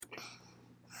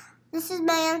This is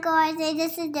my Uncle Isaiah.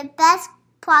 This is the best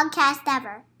podcast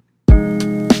ever.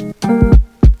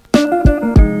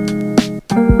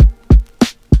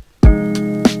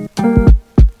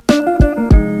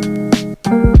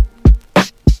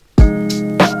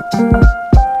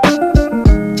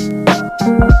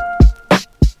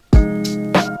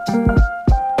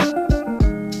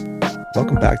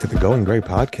 Welcome back to the Going Gray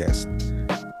podcast.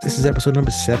 This is episode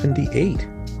number 78.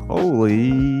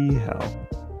 Holy hell.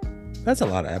 That's a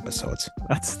lot of episodes.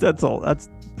 That's all. That's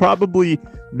probably,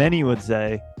 many would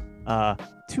say,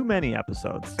 too many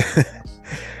episodes.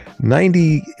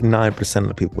 99% of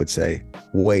the people would say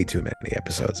way too many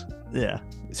episodes. Yeah.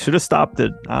 Should have stopped at,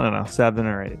 I don't know, 7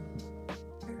 or 8.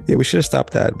 Yeah, we should have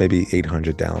stopped at maybe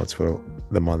 800 downloads for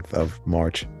the month of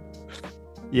March.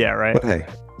 Yeah, right. But hey,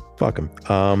 fuck them.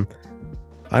 I'm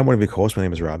one of your co-hosts. My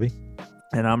name is Robbie.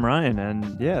 And I'm Ryan.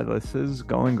 And yeah, this is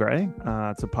Going Gray.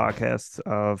 It's a podcast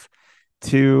of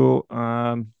two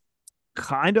kind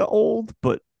of old,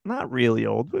 but not really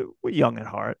old. We're young at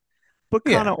heart, but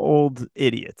kind of old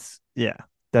idiots. Yeah.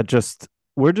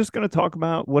 We're just going to talk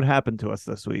about what happened to us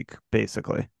this week,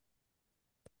 basically.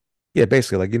 Yeah,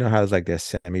 basically, like, you know how like they're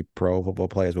semi-pro football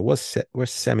players, but we're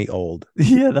semi-old.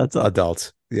 Yeah, that's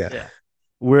adults. Yeah.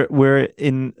 We're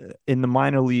in the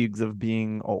minor leagues of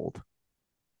being old.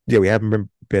 Yeah, we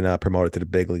haven't been promoted to the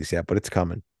big leagues yet, but it's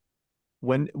coming.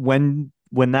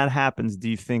 When that happens, do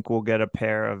you think we'll get a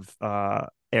pair of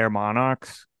Air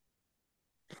Monarchs?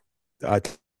 To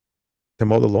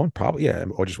mow the lawn, probably, yeah,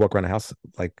 or just walk around the house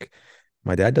like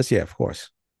my dad does. Yeah, of course.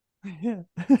 Yeah.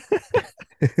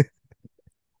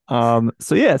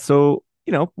 So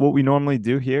you know what we normally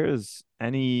do here is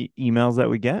any emails that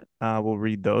we get, we'll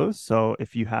read those. So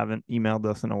if you haven't emailed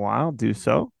us in a while, do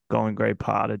so.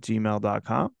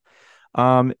 goinggraypod@gmail.com.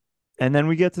 And then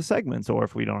we get to segments, or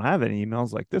if we don't have any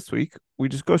emails like this week, we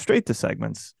just go straight to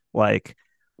segments like,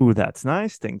 ooh, that's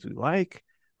nice, things we like,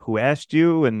 who asked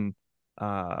you, and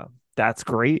that's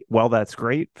great. Well, that's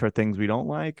great for things we don't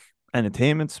like,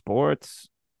 entertainment, sports,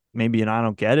 maybe, and I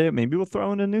don't get it. Maybe we'll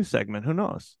throw in a new segment. Who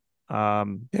knows? Yeah,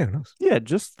 who knows? Yeah,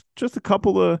 just a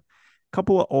couple of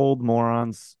old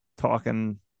morons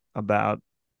talking about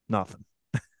nothing.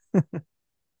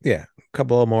 Yeah, a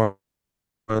couple of morons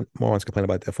complain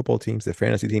about their football teams, their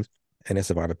fantasy teams, and their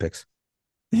survivor picks.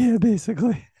 Yeah,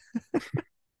 basically.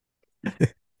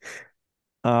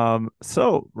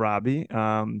 So Robbie,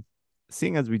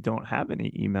 seeing as we don't have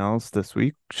any emails this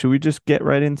week, should we just get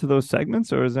right into those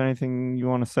segments, or is there anything you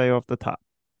want to say off the top?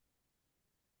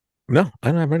 No,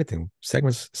 I don't have anything.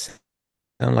 Segments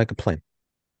sound like a plan.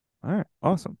 All right,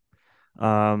 awesome.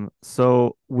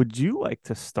 So would you like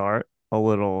to start a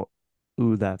little,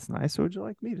 ooh, that's nice, or would you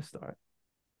like me to start?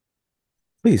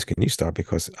 Please, can you start,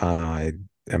 because I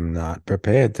am not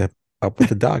prepared to up with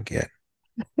the dog yet.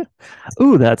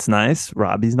 Ooh, that's nice.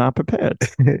 Robbie's not prepared.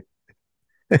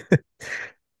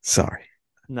 Sorry.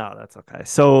 No, that's okay.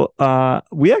 So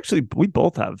we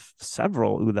both have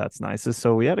several ooh, that's nices.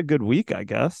 So we had a good week, I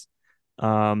guess.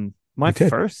 My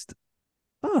first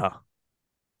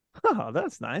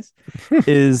that's nice.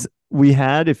 Is we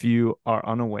had, if you are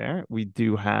unaware, we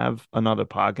do have another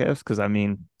podcast, because I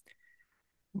mean,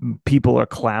 people are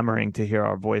clamoring to hear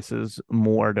our voices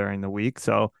more during the week.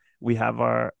 So we have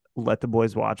our Let the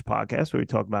Boys Watch podcast where we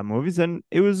talk about movies, and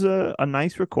it was a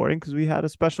nice recording because we had a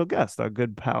special guest. Our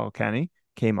good pal Kenny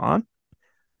came on.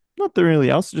 Nothing really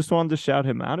else. Just wanted to shout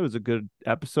him out. It was a good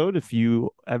episode. If you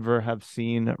ever have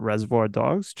seen Reservoir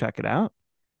Dogs, check it out.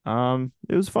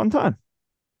 It was a fun time.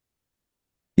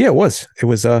 Yeah, it was. It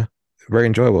was very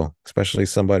enjoyable, especially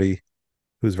somebody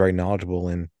who's very knowledgeable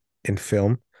in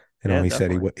film. You know, Yeah, he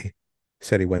definitely.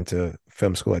 said he went to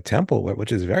film school at Temple,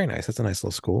 which is very nice. That's a nice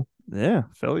little school. Yeah,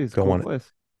 Philly's a Don't cool want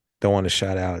place. don't want to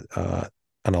shout out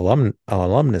an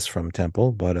alumnus from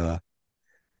Temple, but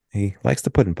he likes the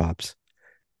pudding pops.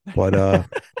 But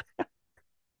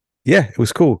yeah, it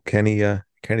was cool. Kenny's a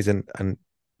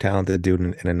talented dude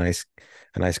and a nice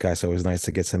guy. So it was nice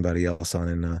to get somebody else on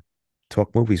and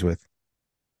talk movies with.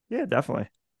 Yeah, definitely.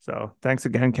 So thanks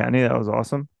again, Kenny. That was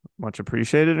awesome. Much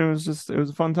appreciated. It was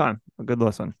a fun time. A good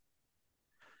listen.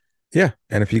 Yeah,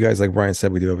 and if you guys, like Brian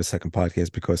said, we do have a second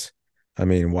podcast because, I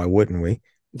mean, why wouldn't we?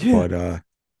 Yeah. But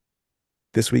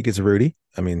this week is Rudy.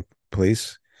 I mean,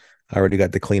 please, I already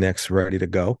got the Kleenex ready to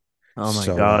go. Oh my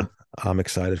So God. I'm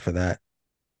excited for that.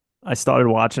 I started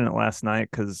watching it last night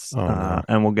because, Oh no.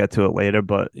 and we'll get to it later,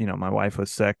 but you know, my wife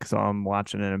was sick, so I'm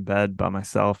watching it in bed by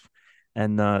myself.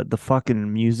 And the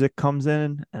fucking music comes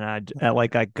in, and I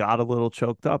got a little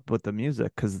choked up with the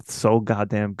music because it's so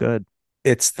goddamn good.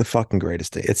 It's the fucking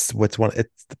greatest thing. It's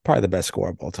probably the best score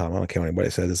of all time. I don't care what anybody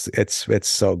says. It's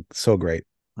so great.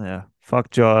 Yeah.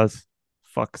 Fuck Jaws.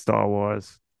 Fuck Star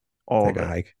Wars. All Take of a it.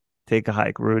 hike. Take a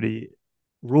hike. Rudy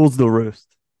rules the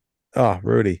roost. Oh,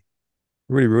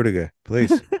 Rudy Rudiger,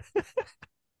 please.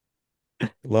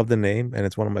 Love the name, and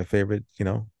it's one of my favorite,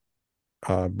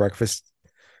 breakfast.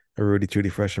 A Rudy Tooty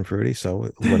Fresh and Fruity.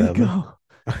 So There you whatever. go.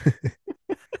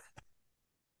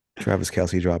 Travis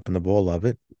Kelsey dropping the ball. Love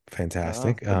it.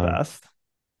 Oh, Fantastic. the best.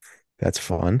 That's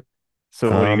fun.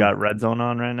 So what do you Um, got red zone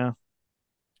on right now?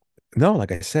 no,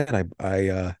 like I said,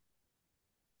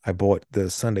 I bought the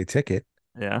Sunday ticket,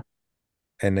 Yeah.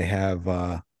 and they have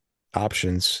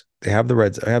options. They have the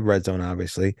Reds. I have Red Zone,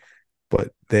 obviously,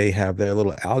 but they have their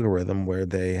little algorithm where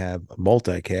they have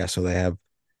multicast, so they have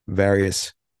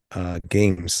various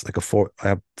games. Like a four, I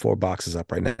have four boxes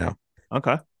up right now.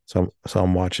 Okay. So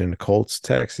I'm watching Colts,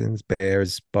 Texans,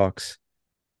 Bears, Bucks,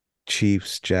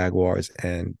 Chiefs, Jaguars,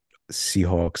 and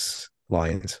Seahawks,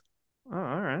 Lions. Oh,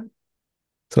 all right.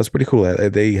 So it's pretty cool.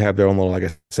 They have their own little, like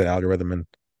I said, algorithm,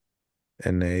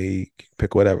 and they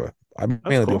pick whatever. I That's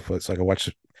mainly do it cool. for so I can watch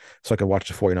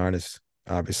the 49ers,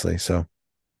 obviously. So,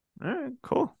 All right,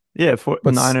 cool. Yeah,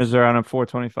 but Niners are on a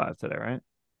 425 today, right?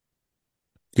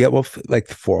 yeah, well, like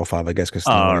 405, I guess, Oh, because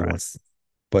all nobody right. wants.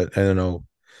 But I don't know.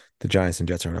 The Giants and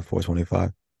Jets are on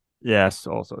 425. Yes,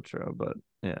 also true, but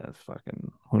yeah,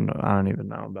 fucking who know? I don't even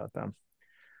know about them.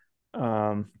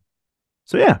 Um,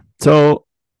 so yeah. So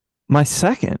my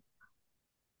second,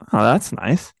 oh, that's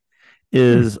nice.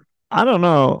 Hmm. Is I don't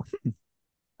know.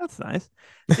 That's nice.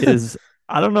 Is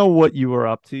I don't know what you were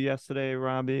up to yesterday,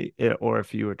 Robbie, or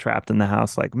if you were trapped in the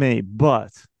house like me,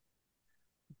 but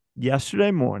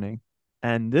yesterday morning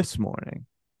and this morning,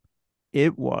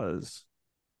 it was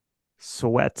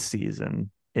sweat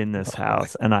season in this Oh boy,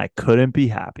 house, and I couldn't be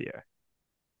happier.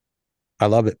 I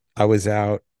love it. I was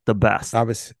out. The best. I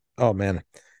was. Oh man,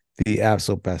 the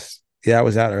absolute best. Yeah, I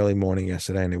was out early morning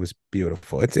yesterday, and it was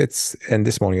beautiful. It's and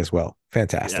this morning as well.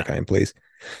 Yeah. Fantastic. I am pleased.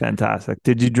 Fantastic.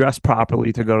 Did you dress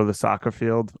properly to go to the soccer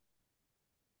field?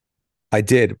 I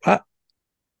did.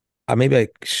 Maybe I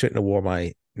shouldn't have wore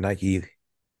my Nike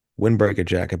windbreaker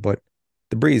jacket, but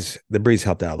the breeze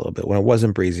helped out a little bit. When it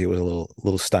wasn't breezy, it was a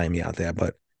little stymie out there,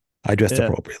 but I dressed Yeah.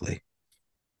 appropriately.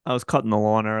 I was cutting the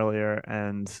lawn earlier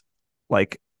and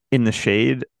like in the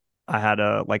shade, I had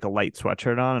a light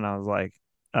sweatshirt on and I was like,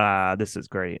 this is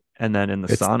great. And then in the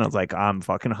It's sun, I was like, I'm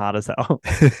fucking hot as hell.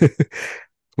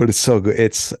 but it's so good.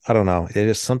 It's I don't know. It's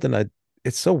just something I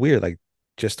it's so weird, like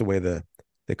just the way the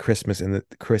Christmas and the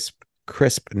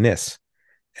crispness,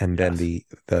 and then Yes. the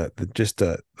just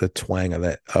the twang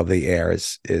of the air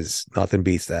is nothing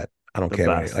beats that. I don't The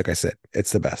care what best. like I said,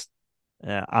 it's the best.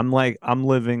 Yeah. I'm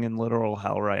living in literal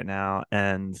hell right now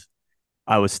and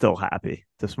I was still happy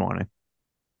this morning.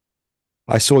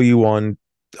 I saw you on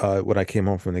when I came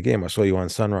home from the game. I saw you on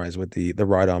Sunrise with the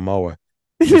ride on mower,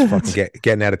 just Yeah, fucking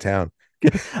getting out of town.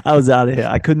 I was out of here.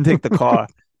 I couldn't take the car,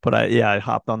 but I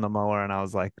hopped on the mower and I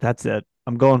was like, that's it.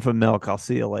 I'm going for milk. I'll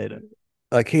see you later.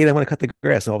 Like, hey, I want to cut the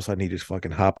grass. And all of a sudden, he just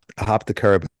fucking hopped the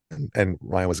curb, and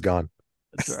Ryan was gone.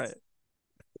 That's right.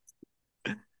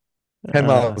 10 Uh,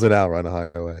 miles an hour on the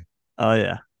highway. oh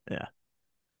yeah. Yeah.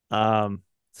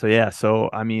 So yeah, so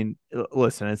I mean,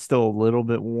 listen, it's still a little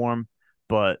bit warm,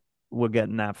 but we're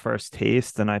getting that first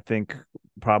taste, and I think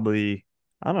probably,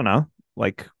 I don't know,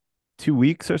 like 2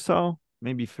 weeks or so,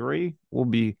 maybe three, we'll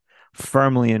be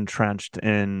firmly entrenched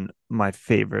in my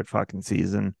favorite fucking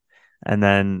season. And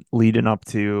then leading up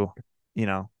to, you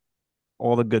know,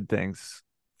 all the good things,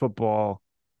 football,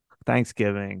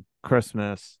 Thanksgiving,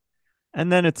 Christmas,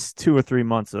 and then it's 2 or 3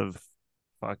 months of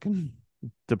fucking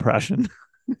depression.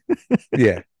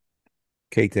 Yeah,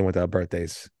 caked in with our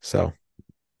birthdays. So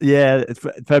Yeah,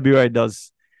 February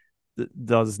does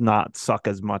not suck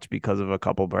as much because of a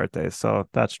couple birthdays, so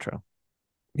that's true.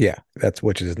 yeah, that's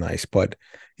which is nice. But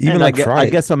even And like I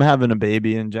Friday. guess I'm having a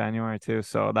baby in January too,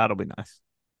 so that'll be nice.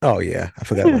 Oh yeah, I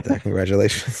forgot about that.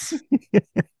 Congratulations.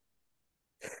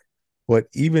 But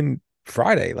even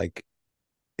Friday, like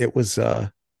it was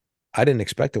I didn't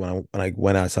expect it when I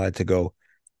went outside to go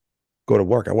to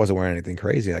work. I wasn't wearing anything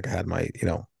crazy. Like I had my,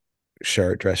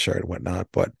 dress shirt and whatnot,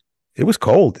 but it was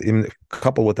cold, even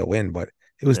coupled with the wind, but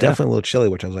it was Yeah, definitely a little chilly,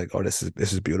 which I was like, oh, this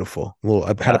is beautiful. I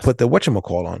had to best. put the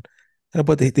whatchamacallit on. I had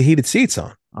to put the heated seats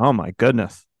on. Oh my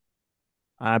goodness,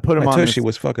 I put him My on tushy this.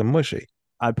 was fucking mushy.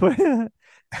 I put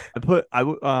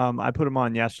I put him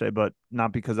on yesterday, but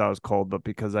not because I was cold, but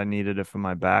because I needed it for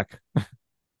my back.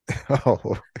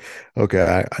 Oh,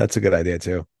 okay. That's a good idea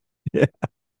too. Yeah.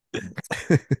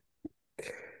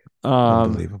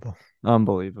 Um, Unbelievable.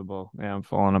 Unbelievable. Yeah, I'm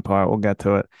falling apart. We'll get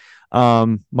to it.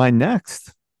 My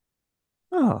next.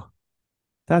 Oh,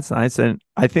 That's nice. And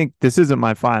I think this isn't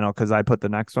my final because I put the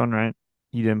next one, right?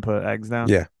 You didn't put eggs down?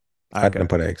 Yeah, I Okay. didn't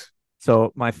put eggs.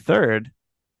 So my third,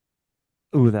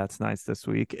 ooh, that's nice this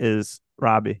week, is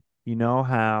Robbie. You know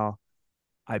how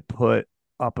I put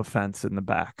up a fence in the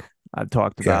back? I've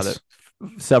talked about it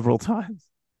Yes. several times.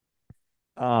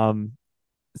 Um,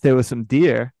 there was some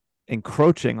deer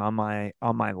encroaching on my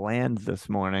land this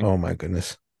morning. Oh my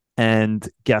goodness. And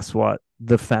guess what?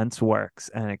 The fence works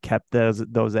and it kept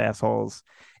those assholes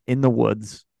in the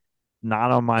woods,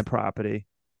 not on my property.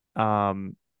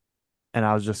 Um, and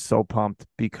I was just so pumped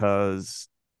because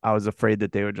I was afraid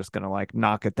that they were just gonna like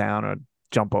knock it down or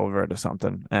jump over it or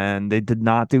something. And they did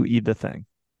not do either thing.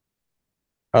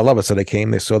 I love it. So they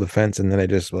came, they saw the fence, and then they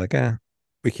just were like,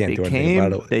 we can't They do anything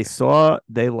about came, it. they saw,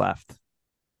 they left.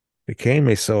 They came,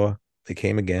 they saw, they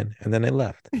came again, and then they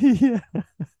left. Yeah,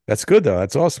 That's good though.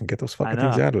 That's awesome. Get those I fucking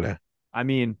things know. out of there. I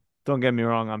mean, don't get me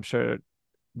wrong. I'm sure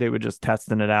they were just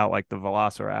testing it out like the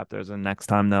Velociraptors, and next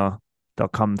time they'll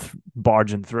come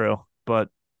barging through. But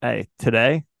hey,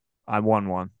 today I won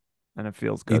one, and it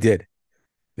feels You good. did.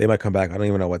 They might come back. I don't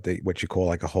even know what you call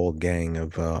like a whole gang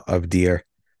of deer,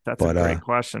 That's a but great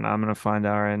question. I'm gonna find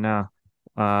out right now.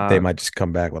 they Uh, might just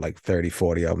come back with like 30,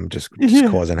 40 of them just yeah,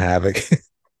 causing havoc.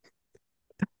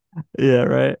 yeah,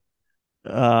 right.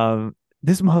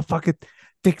 This motherfucker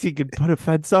thinks he can put a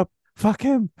fence up. Fuck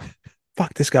him.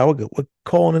 Fuck this guy. We're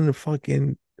calling in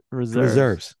the Reserves.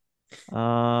 reserves.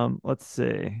 Let's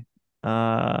see.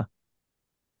 Uh,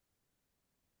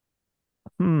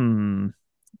 hmm.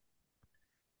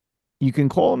 You can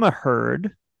call them a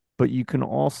herd, but you can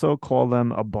also call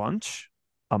them a bunch,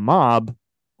 a mob,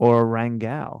 or a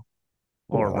rangal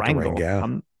Oh, I or like a wrangle. Rangel.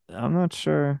 I'm not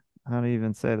sure how to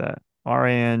even say that.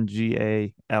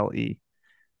 Rangale.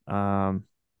 Um,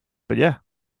 but yeah,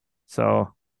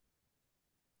 so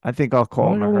I think I'll I call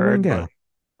like them a a little herd, but Rangel.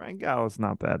 rangal is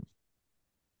not bad.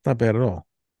 Not bad at all.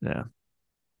 Yeah.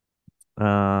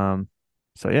 Um,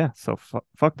 so yeah, so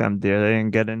fuck them, dear. They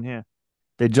didn't get in here.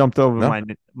 They jumped over No,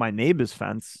 my neighbor's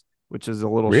fence, which is a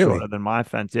little shorter really. than my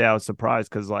fence. Yeah, I was surprised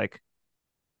because like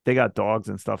they got dogs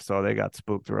and stuff, so they got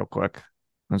spooked real quick.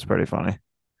 That's pretty funny.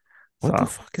 What the So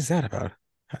fuck is that about?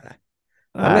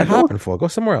 What are they they're hopping for? Go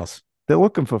somewhere else. they're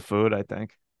looking for food, I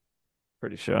think.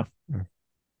 Pretty sure. Hmm.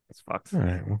 It's fucks. All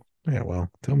right. Well, yeah. Well,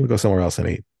 tell them to go somewhere else and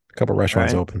eat. A couple All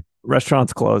restaurants right. open.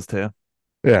 Restaurants closed too.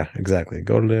 Yeah, exactly.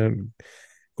 Go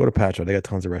to Patro. They got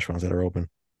tons of restaurants that are open.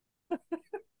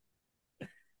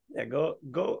 Yeah, go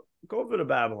over to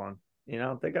Babylon. You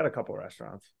know, they got a couple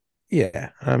restaurants. Yeah,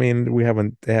 I mean, they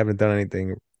haven't done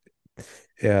anything.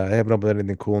 Yeah, they haven't done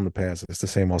anything cool in the past. It's the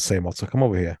same old, same old. So come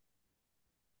over here.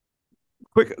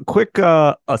 Quick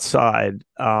aside.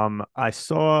 I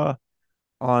saw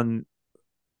on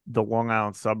the Long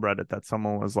Island subreddit that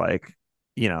someone was like,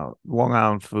 Long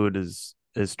Island food is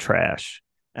trash.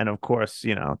 And of course,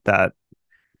 that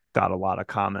got a lot of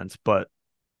comments, but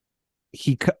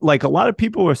like a lot of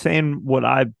people were saying what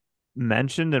I've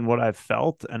mentioned and what I've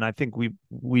felt, and I think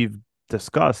we've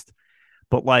discussed,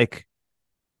 but like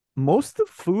most of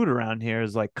the food around here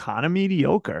is like kind of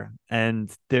mediocre.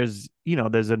 And there's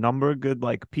a number of good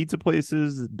like pizza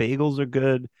places, bagels are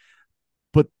good,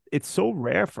 but it's so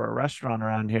rare for a restaurant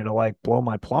around here to like blow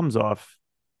my plums off.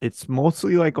 It's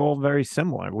mostly like all very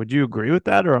similar. Would you agree with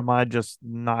that, or am I just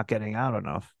not getting out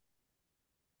enough?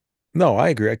 No, I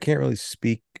agree. I can't really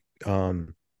speak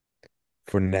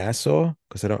for Nassau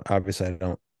because I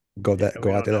don't Yeah, we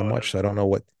go out don't there that know it much, so I enough. don't know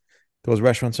what those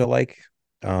restaurants are like.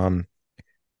 Um,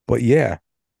 but yeah,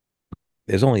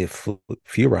 there's only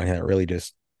few around here that really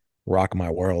just rock my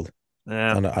world.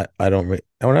 Yeah. And I don't really,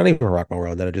 or not even rock my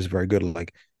world that are just very good.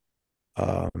 Like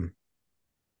um,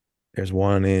 there's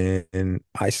one in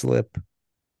Islip.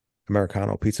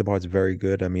 Americano pizza bar is very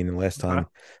good. I mean, Okay.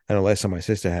 I know last time my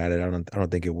sister had it, I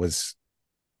don't think it was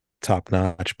top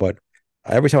notch, but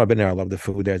every time I've been there, I love the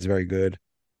food there. It's very good.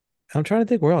 I'm trying to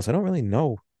think where else. I don't really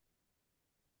know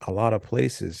a lot of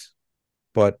places,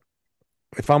 but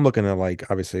if I'm looking to like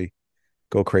obviously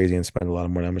go crazy and spend a lot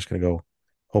of money, I'm just gonna go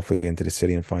hopefully into the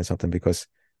city and find something because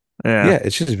Yeah. yeah,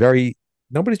 it's just very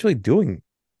nobody's really doing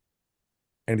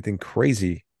anything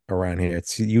crazy around here.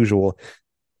 It's the usual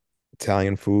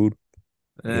Italian food,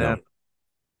 you Yeah. know,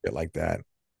 bit like that.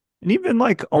 And even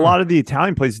like a Huh. lot of the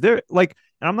Italian places, they're like,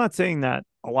 and I'm not saying that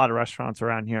a lot of restaurants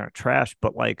around here are trash,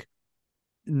 but like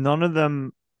none of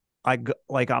them, like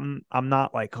I'm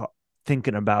not like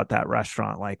thinking about that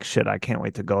restaurant like shit. I can't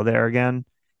wait to go there again.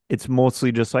 It's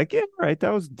mostly just like, yeah, right,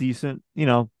 that was decent.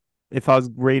 If I was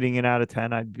rating it out of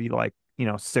 10, I'd be like,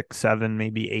 6, 7,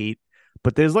 maybe 8.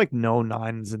 but there's like no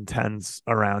nines and tens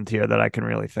around here that I can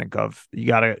really think of. You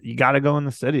gotta go in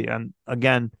the city. And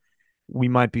again, we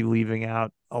might be leaving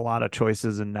out a lot of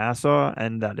choices in Nassau,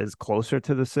 and that is closer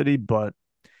to the city, but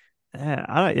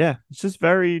yeah, it's just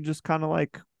very just kind of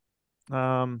like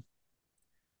um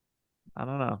I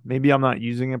don't know. Maybe I'm not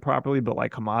using it properly, but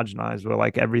like homogenized, where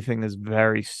like everything is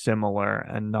very similar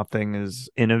and nothing is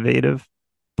innovative.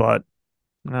 But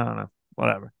I don't know.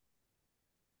 Whatever.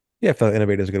 Yeah, I feel like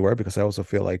innovative is a good word because I also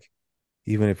feel like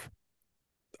even if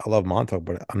I love Montauk,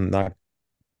 but I'm not.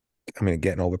 I mean,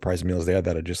 getting overpriced meals there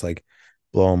that are just like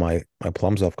blowing my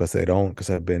plums off because they don't. Because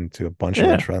I've been to a bunch of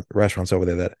Yeah. restaurants over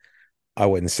there that I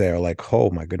wouldn't say are like, oh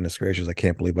my goodness gracious, I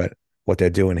can't believe what they're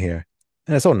doing here.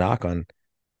 And it's no knock on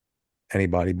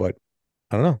anybody, but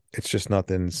I don't know. It's just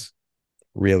nothing's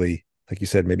really, like you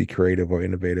said, maybe creative or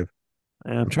innovative.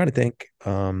 Yeah. I'm trying to think.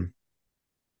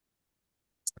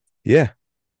 Yeah,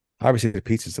 obviously the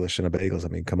pizza's delicious and the bagels. I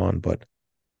mean, come on. But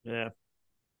Yeah.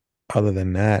 other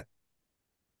than that,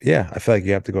 yeah, I feel like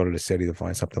you have to go to the city to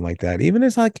find something like that. Even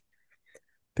it's like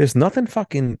there's nothing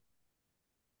fucking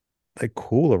like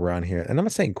cool around here. And I'm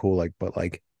not saying cool like, but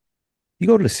like you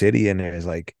go to the city and there's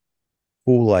like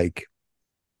cool like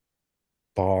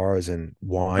bars and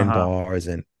wine Uh-huh. bars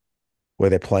and where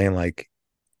they're playing like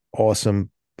awesome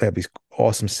they have these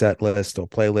awesome set lists or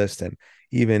playlists and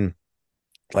even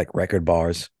like record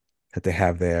bars that they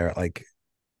have there. Like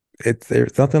it's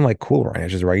there's nothing like cool around here.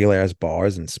 It's just regular ass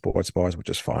bars and sports bars, which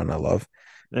is fun. I love.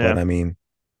 But Yeah. I mean,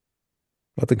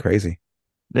 nothing crazy.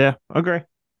 Yeah. Agree.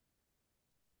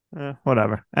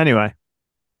 Whatever. Anyway,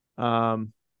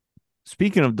 um,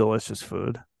 speaking of delicious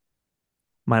food,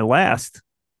 my last,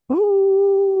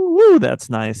 ooh, that's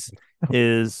nice,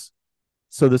 is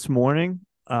so this morning,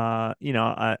 and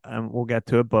we'll get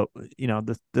to it, but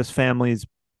this family's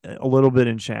a little bit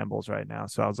in shambles right now.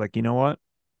 So I was like, you know what?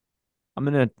 I'm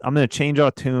gonna change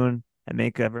our tune and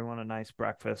make everyone a nice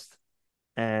breakfast.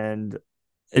 And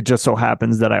it just so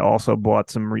happens that I also bought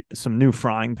some new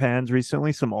frying pans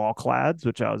recently, some all clads,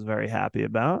 which I was very happy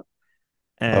about.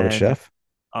 Love it, And chef.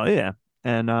 oh yeah,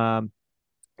 and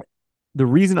the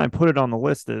reason I put it on the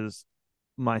list is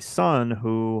my son,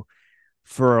 who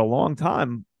for a long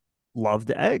time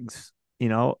loved eggs.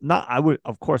 Not I would,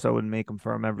 of course, I wouldn't make them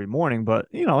for him every morning, but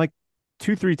like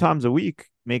 2, 3 times a week,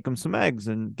 make him some eggs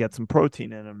and get some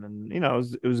protein in them, and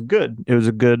it was good. It was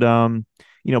a good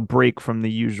break from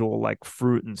the usual like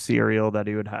fruit and cereal that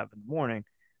he would have in the morning.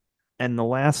 And the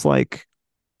last like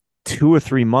 2 or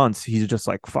 3 months, he's just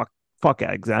like fuck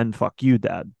eggs and fuck you,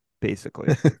 dad. Basically,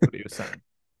 is what he was saying.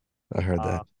 I heard Uh,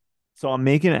 that. so I'm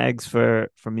making eggs for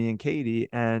me and Katie,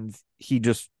 and he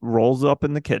just rolls up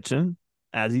in the kitchen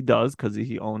as he does because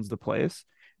he owns the place,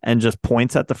 and just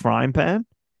points at the frying pan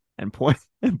and point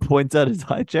and points at his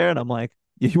high chair, and I'm like,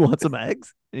 "You want some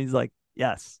eggs?" And he's like,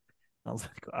 "Yes." I was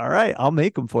like, "All right, I'll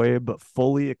make them for you," but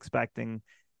fully expecting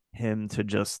him to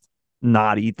just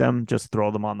not eat them, just throw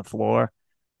them on the floor.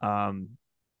 Um,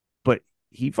 but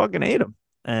he fucking ate them,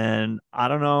 and I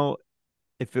don't know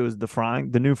if it was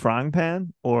the new frying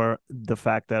pan, or the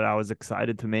fact that I was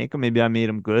excited to make them. Maybe I made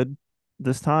them good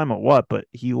this time or what, but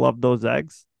he loved those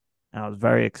eggs. And I was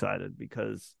very excited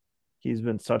because he's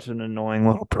been such an annoying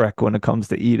little prick when it comes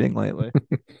to eating lately.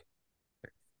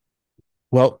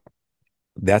 Well,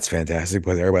 that's fantastic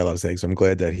because everybody loves eggs.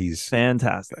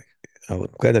 Fantastic. I'm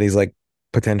glad that he's like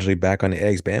potentially back on the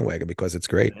eggs bandwagon because it's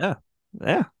great. Yeah.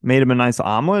 Yeah. Made him a nice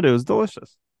omelet. It was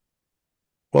delicious.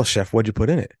 Well, chef, what'd you put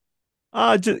in it?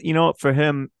 Just for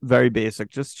him, very basic,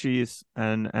 just cheese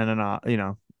and an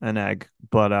egg.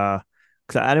 But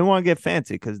because I didn't want to get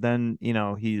fancy, because then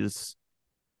he's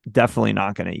definitely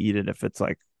not going to eat it if it's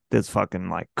like there's fucking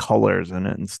like colors in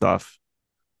it and stuff.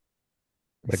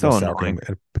 Like no So sour cream annoying.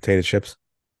 and potato chips.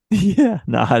 Yeah,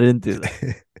 no, I didn't do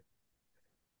that.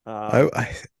 Um,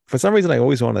 I for some reason I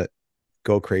always want to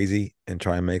go crazy and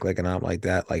try and make like an omelet like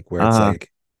that, like where it's uh, like,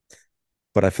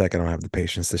 but I feel like I don't have the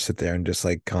patience to sit there and just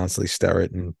like constantly stir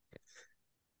it and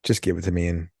just give it to me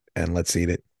and let's eat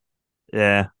it.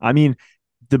 yeah. I mean,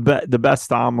 the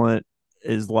best omelet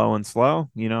is low and slow,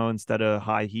 instead of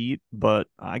high heat. But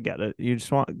I get it. You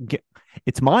just want get.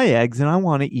 It's my eggs, and I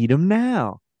want to eat them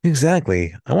now.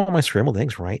 Exactly. I want my scrambled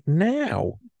eggs right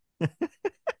now.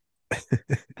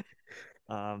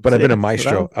 But So I've been yeah. a So that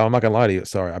maestro. was Oh, I'm not gonna lie to you.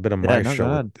 Sorry, I've been a yeah. No, go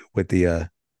maestro ahead. with the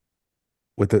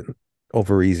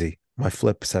over easy. My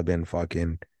flips have been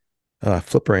fucking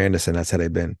Flipper Anderson. That's how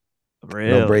they've been. No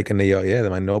Really? break in the yolk. Yeah,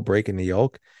 my no break in the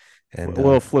yolk. And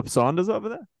Little flip Saunders over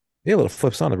there. yeah, little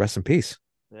flips on the rest in peace,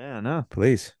 Yeah, no.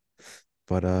 please.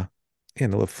 But yeah,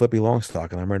 and a little flippy long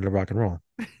stock, and I'm ready to rock and roll.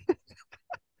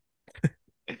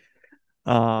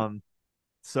 Um,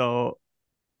 So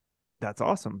that's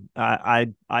awesome. I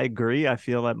agree. I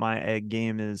feel that my egg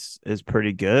game is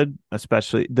pretty good,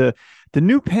 especially the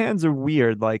new pans are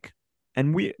weird, like,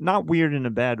 and we not weird in a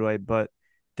bad way, but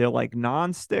they're like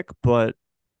non-stick, but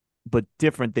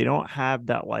different. They don't have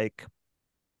that like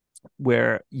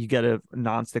where you get a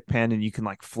non-stick pan and you can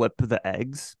like flip the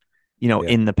eggs, Yeah.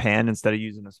 in the pan instead of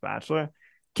using a spatula.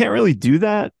 Can't really do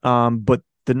that. But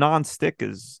the non-stick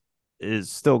is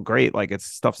still great. Like it's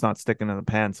stuff's not sticking in the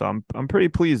pan. So I'm pretty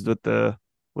pleased with the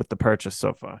purchase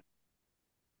so far.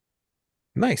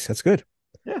 Nice. That's good.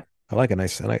 Yeah. I like a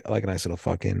nice little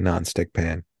fucking non-stick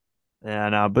pan.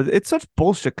 And but it's such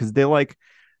bullshit because they're like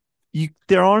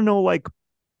there are no like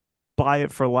buy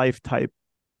it for life type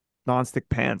non-stick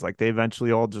pans. Like they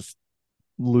eventually all just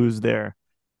lose their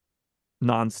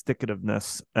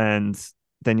non-stickativeness, and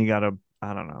then you gotta,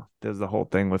 I don't know, there's the whole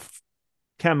thing with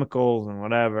chemicals and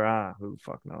whatever. Who the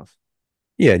fuck knows?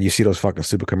 Yeah, and you see those fucking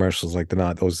super commercials like the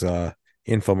not those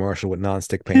infomercial with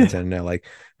non-stick pans Yeah, and they're like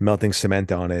melting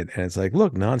cement on it and it's like,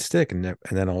 look, non-stick and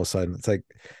then all of a sudden it's like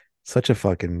such a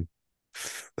fucking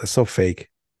that's so fake.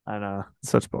 I know,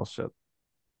 such bullshit.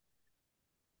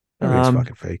 Everything's um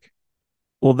fucking fake.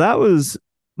 well, that was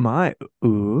my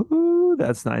ooh,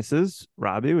 that's nice. Is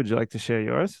Robbie, would you like to share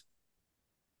yours,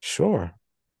 Sure.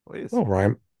 please? Well,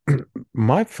 Ryan,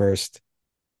 my first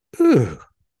ooh,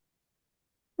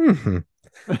 mhm,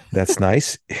 that's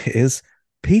nice is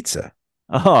pizza.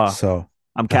 Oh, So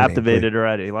I'm I mean, please, captivated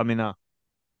already. Let me know.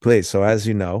 please. So as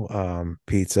you know,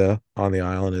 pizza on the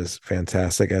island is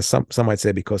fantastic, as some might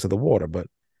say because of the water, but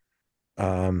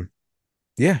um,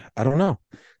 yeah, I don't know.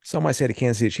 Some might say the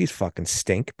Kansas City Chiefs fucking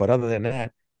stink, but other than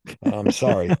that, I'm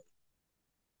sorry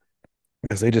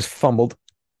because they just fumbled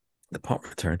the punt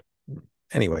return.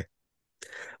 Anyway,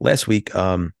 last week,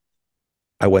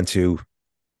 I went to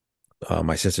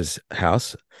my sister's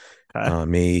house. Okay,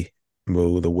 Me,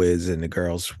 Moo, the Wiz, and the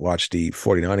girls watched the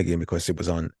 49er game because it was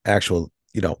on actual,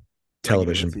 regular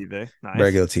television, TV, nice,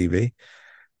 regular TV.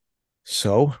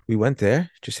 So we went there,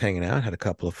 just hanging out, had a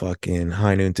couple of fucking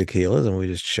high noon tequilas, and we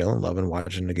were just chilling, loving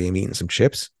watching the game, eating some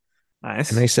chips.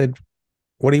 And they nice, said,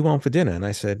 "What do you want for dinner?" And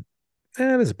I said,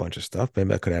 there's a bunch of stuff.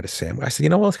 Maybe I could add a sandwich. I said, you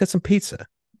know what? Let's get some pizza.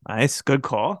 nice, good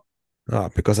call.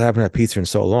 Because I haven't had pizza in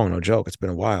so long. No joke. It's been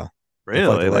a while. I feel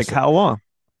like Really, like how long?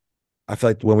 I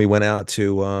feel like when we went out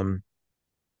to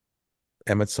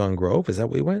Emmett Grove, is that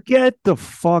where we went? Get the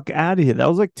fuck out of here. That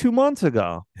was like 2 months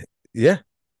ago. Yeah.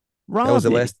 That was the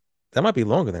Robbie, last. That might be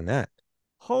longer than that.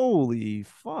 holy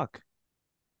fuck.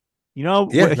 You know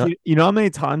Yeah, what not you know how many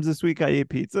times this week I ate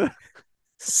pizza?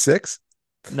 six,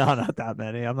 No, not that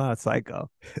many. I'm not a psycho.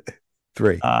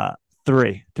 three. Uh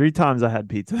three. Three times I had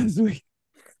pizza this week.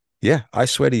 Yeah, I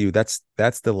swear to you, that's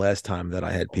the last time that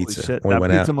I had Holy pizza shit. when we That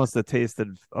went pizza out. must have tasted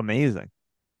amazing.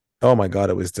 Oh my God,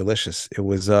 it was delicious. It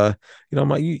was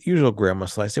my usual grandma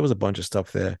slice. There was a bunch of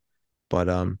stuff there, but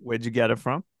Where'd you get it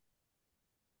from?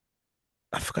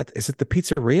 I forgot. Is it the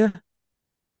pizzeria?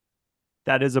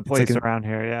 That is a It's like place an around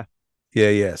here, yeah. Yeah,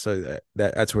 yeah. So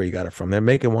that's where you got it from. They're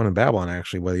making one in Babylon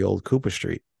actually, by the old Cooper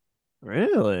Street.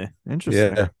 Really?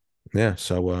 Interesting. Yeah, yeah.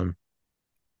 So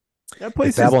That if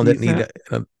place is Babylon didn't need decent.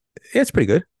 it, yeah, it's pretty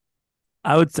good.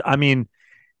 I mean,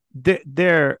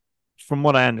 they're from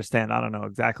what I understand, I don't know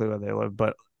exactly where they live,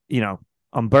 but you know,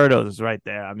 Umberto's is right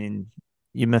there. I mean,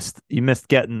 you missed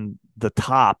getting the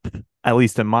top, at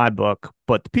least in my book,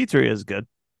 but the pizzeria is good.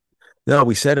 No,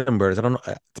 we said Umberto's. I don't know.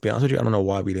 To be honest with you, I don't know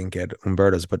why we didn't get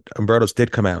Umberto's, but Umberto's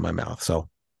did come out of my mouth. So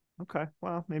Okay,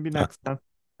 well, maybe uh, next time.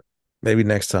 maybe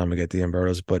next time we get the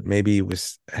Umberto's, but maybe it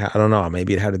was I don't know.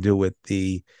 Maybe it had to do with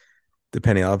the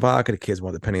penny alla vodka. The kids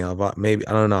want the penny alla vodka. Maybe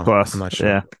I don't Of know. I'm course, not sure.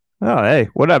 yeah. Oh, hey,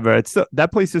 whatever. It's still,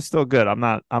 that place is still good. I'm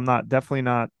not definitely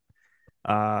not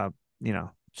uh,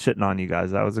 shitting on you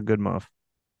guys. That was a good move.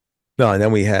 No, and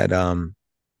then we had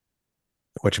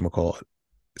what you call it.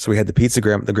 So we had the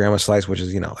the grandma slice, which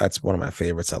is that's one of my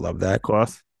favorites. I love that. Of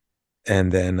course,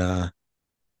 And then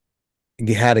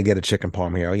you had to get a chicken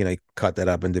parm here. You cut that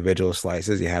up individual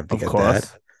slices. You have to of get that.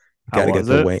 course. How Got to get was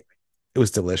the it? wing. It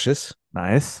was delicious.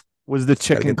 Nice. Was the Got to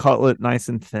chicken get. cutlet nice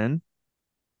and thin?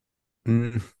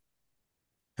 Mm,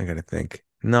 I got to think.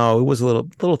 No, it was a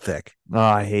little thick. Oh,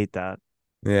 I hate that.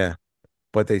 Yeah,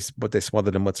 but they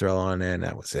smothered the mozzarella on there, and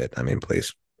that was it. I mean,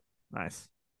 please. Nice.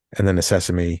 And then the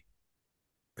sesame,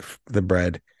 the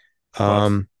bread. Of course.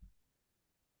 Um,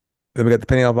 then we got the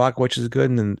penne al vodka, which is good,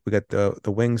 and then we got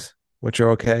the wings, which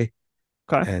are okay.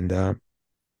 Okay. And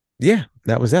yeah,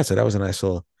 that was that. So that was a nice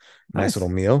little Nice.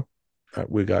 meal.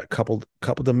 We got coupled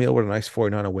the meal with a nice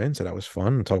 49er win, so that was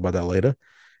fun. We'll talk about that later.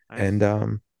 And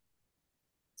Nice.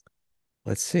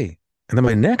 let's see. And then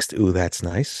my next, ooh, that's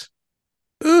nice.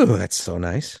 Ooh, that's so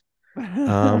nice.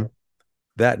 Um,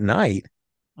 that night,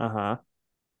 Uh-huh.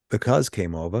 the cuz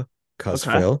came over, cuz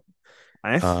Okay. Phil.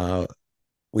 Nice. Uh,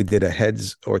 we did a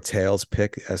heads or tails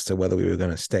pick as to whether we were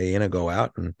going to stay in or go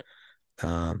out, and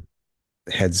um,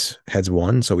 heads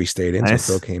won, so we stayed in. So Nice.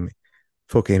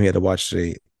 Phil came here to watch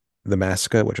the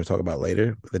massacre, which we'll talk about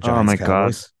later, the Oh Giants my God.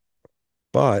 Cowboys.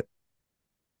 But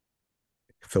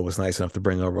Phil was nice enough to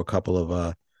bring over a couple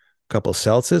of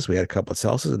seltzers. We had a couple of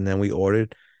seltzers, and then we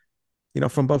ordered,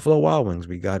 from Buffalo Wild Wings.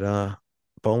 We got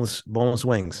boneless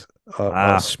wings, a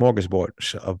Wow.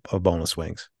 smorgasbord of boneless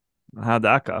wings. How'd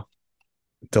that go?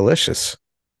 Delicious.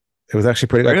 It was actually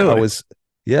pretty. Like I Really? was,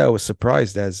 yeah, I was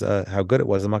surprised as how good it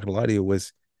was. I'm not gonna lie to you.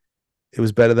 It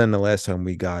was better than the last time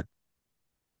we got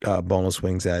boneless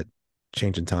wings at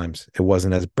Changing Times. It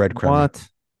wasn't as breadcrummy. What?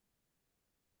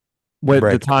 Wait, the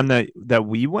Bread, time that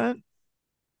we went?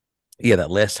 yeah,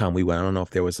 that last time we went, I don't know if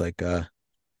there was like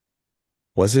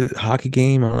was it a hockey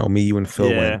game? I don't know. Me, you, and Phil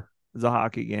Yeah, went. it was a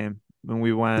hockey game. When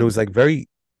we But it went, was like very,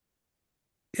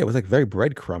 yeah, it was like very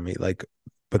breadcrummy. Like,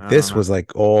 but I don't this know, was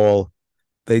like all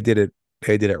they did it.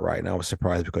 They did it right, and I was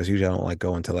surprised because usually I don't like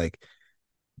going to like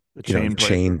the chain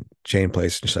places. chain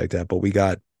place and shit like that. But we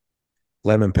got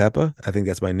lemon pepper. I think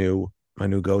that's my new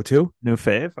go to. New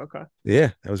fave? Okay.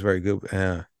 Yeah, that was very good.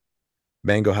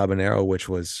 Mango habanero, which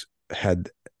was had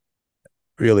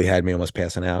really had me almost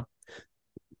passing out,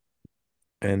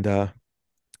 and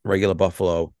regular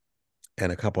buffalo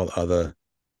and a couple of other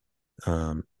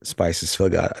spices. Phil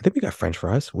got. I think we got French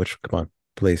fries. Which come on,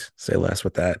 please say less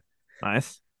with that.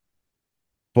 Nice.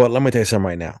 But let me tell you something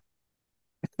right now.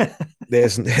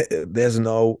 There's there's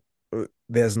no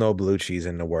there's no blue cheese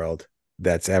in the world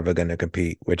that's ever going to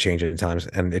compete with Changing Times,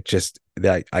 and it just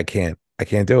that I can't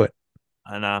do it.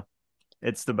 I know.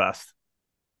 It's the best.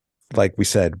 Like we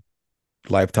said,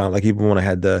 lifetime. Like even when I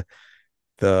had the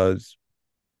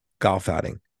golf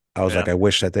outing, I was like, Yeah. I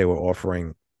wish that they were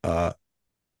offering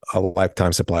a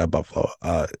lifetime supply of buffalo.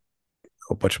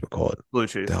 What should we call it? Blue The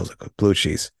cheese. hell's it called? Blue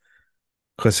cheese.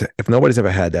 Because if nobody's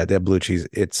ever had that, their blue cheese,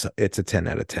 it's a 10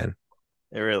 out of 10.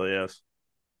 It really is.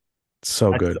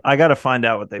 So I good. I got to find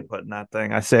out what they put in that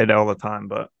thing. I say it all the time,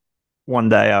 but one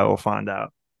day I will find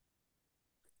out.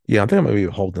 Yeah, I think I'm gonna be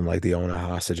holding like the owner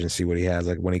hostage and see what he has.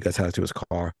 Like when he gets out to his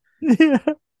car, Yeah.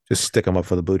 just stick him up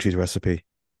for the blue cheese recipe.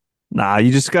 Nah,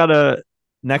 you just gotta.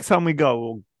 Next time we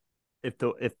go, if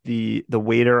the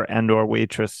waiter and or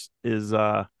waitress is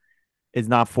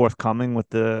not forthcoming with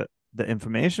the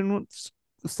information,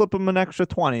 slip them an extra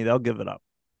 20. They'll give it up.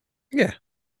 Yeah,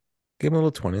 give him a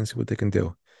little 20 and see what they can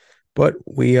do. But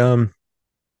we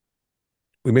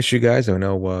miss you guys. I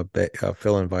know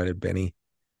Phil invited Benny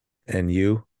and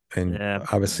you, and Yeah,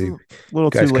 obviously you a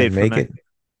little too guys late couldn't for make me. it.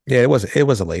 Yeah, it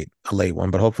was a late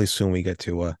one, but hopefully soon we get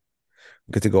to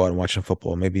go out and watch some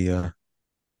football. Maybe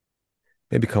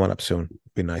coming up soon.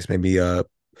 Be nice. Maybe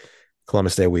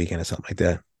Columbus Day weekend or something like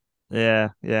that. Yeah,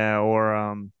 yeah. Or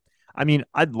I mean,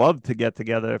 I'd love to get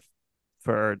together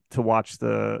for to watch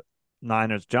the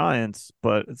Niners Giants,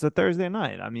 but it's a Thursday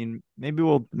night. I mean, maybe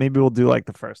we'll do like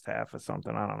the first half or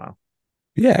something. I don't know.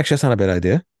 Yeah, actually that's not a bad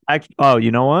idea. Oh,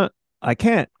 you know what? I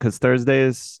can't because Thursday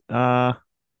is I'm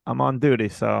on duty,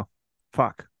 so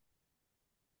fuck,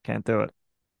 can't do it.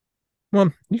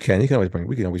 Well, we can always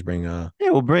bring Yeah,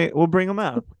 we'll bring them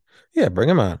out. yeah, bring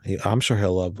him on. I'm sure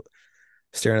he'll love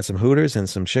staring at some Hooters and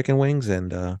some chicken wings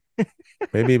and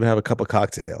maybe even have a couple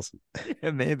cocktails.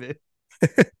 Yeah, maybe.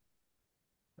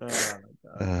 Oh my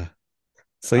God. Uh,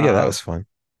 so yeah, that was fun.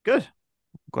 Good.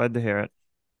 Glad to hear it.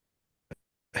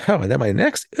 Oh, and then my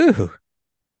next, ooh,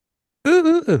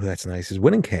 that's nice. Is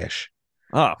winning cash.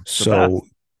 Oh, the So,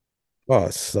 best. oh,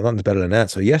 so nothing's better than that.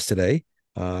 So yesterday,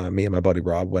 me and my buddy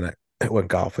Rob went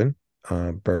golfing,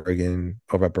 Bergen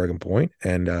over at Bergen Point,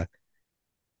 and a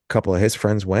couple of his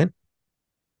friends went.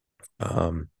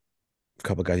 Um, a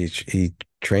couple of guys he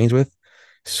trains with.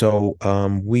 So,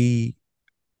 we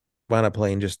wound up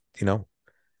playing just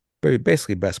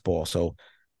basically best ball. So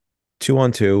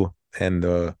 2-on-2, and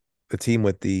the team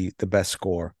with the best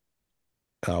score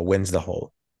wins the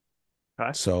hole.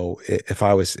 Okay. So if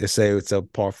I was say it's a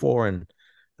par four and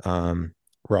um,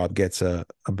 Rob gets a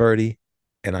birdie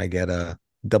and I get a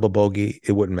double bogey,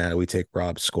 it wouldn't matter. We take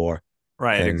Rob's score,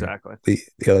 Right, and exactly. the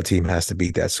other team has to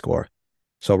beat that score.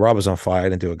 So Rob was on fire,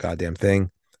 didn't do a goddamn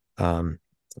thing. Um,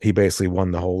 he basically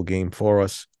won the whole game for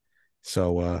us.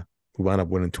 So we wound up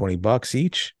winning $20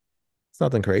 each. It's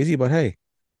nothing crazy, but hey,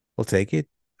 we'll take it.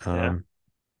 Yeah. Um,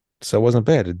 so it wasn't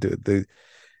bad.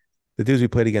 The dudes we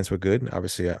played against were good.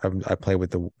 Obviously, I played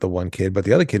with the one kid, but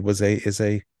the other kid is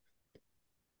a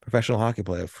professional hockey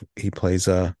player. He plays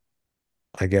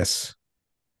I guess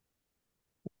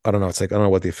I don't know. It's like I don't know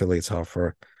what the affiliates are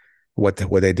for what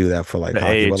they do that for like The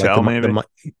hockey, but like AHL maybe.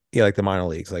 yeah, like the minor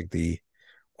leagues, like the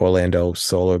Orlando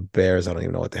Solar Bears. I don't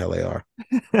even know what the hell they are,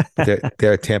 but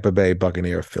they're a Tampa Bay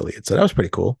Buccaneer affiliate. So that was pretty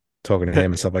cool talking to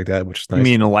him and stuff like that, which is You nice.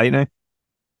 mean the Lightning?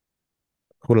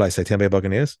 Who did I say? Tampa Bay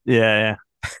Buccaneers. Yeah,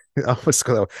 yeah. I was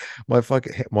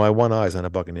my one eye's on a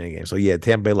Buccaneer game. So yeah,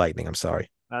 Tampa Bay Lightning. I'm sorry,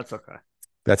 That's okay.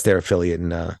 that's their affiliate in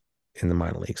the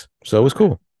minor leagues. So it All was right,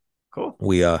 cool. cool.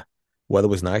 We weather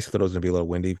was nice. I thought it was gonna be a little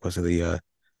windy because of the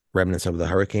remnants of the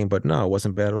hurricane, but no, it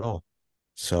wasn't bad at all.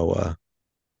 So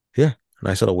yeah,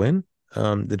 nice little win.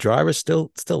 The driver's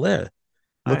still there,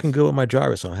 looking Nice. good with my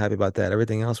driver, so I'm happy about that.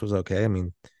 Everything else was okay. I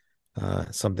mean,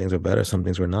 some things were better, some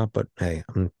things were not, but hey,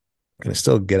 I'm gonna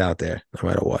still get out there no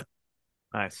matter what.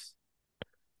 Nice.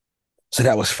 So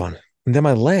that was fun. And then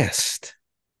my last,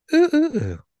 ooh, ooh,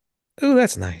 ooh, ooh,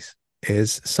 that's nice,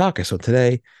 is soccer. So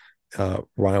today,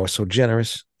 Ryan was so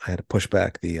generous, I had to push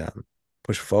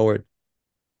forward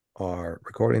our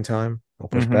recording time or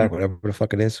push Mm-hmm. back, whatever the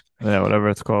fuck it is. Yeah, whatever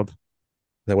it's called.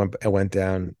 I went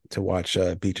down to watch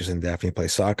Beatrice and Daphne play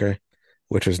soccer,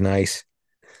 which was nice.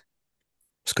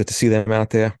 It's good to see them out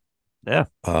there. Yeah.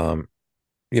 Um,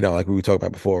 like we were talking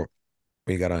about before,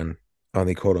 we got on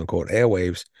the quote unquote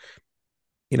airwaves.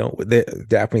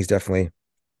 Daphne's definitely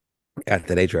at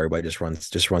that age where everybody just runs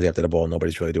after the ball.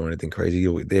 Nobody's really doing anything crazy.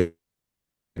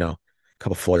 A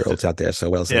couple 4 year It's just, olds out there. So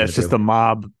what else are they yeah, gonna it's just do? a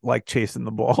mob like chasing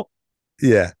the ball.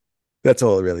 Yeah, that's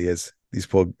all it really is. These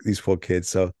poor kids.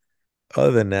 So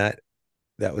other than that,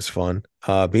 that was fun.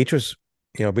 Beatrice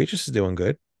is doing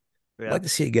good. I'd Yeah. like to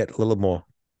see her get a little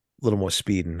more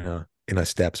speed in her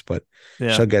steps, but Yeah.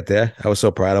 she'll get there. I was so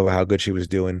proud of her how good she was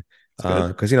doing. It's good.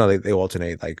 Because they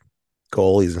alternate like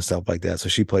goalies and stuff like that. So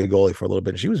she played goalie for a little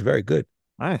bit and she was very good.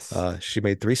 Nice. She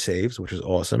made 3 saves, which was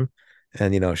awesome.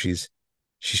 And she's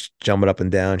jumping up and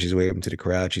down, she's waving to the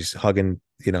crowd, she's hugging,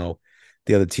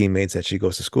 the other teammates that she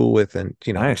goes to school with, and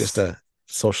just Nice. a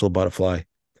social butterfly.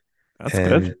 That's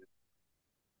good. And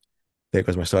there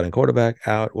goes my starting quarterback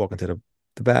out, walking to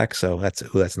the back. So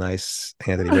that's nice.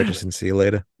 Anthony Richardson, see you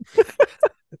later.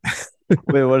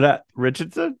 Wait, what that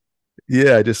Richardson?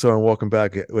 Yeah, I just saw him walking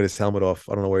back with his helmet off.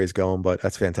 I don't know where he's going, but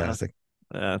that's Uh, fantastic.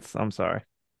 that's I'm sorry.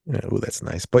 Yeah, ooh, that's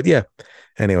nice. But yeah,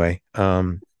 anyway,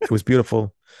 it was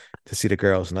beautiful to see the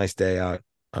girls. Nice day out,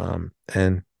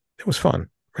 and it was fun.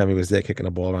 Remy was there kicking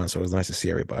the ball around, so it was nice to see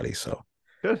everybody. So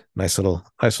Good. nice little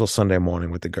Sunday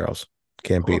morning with the girls.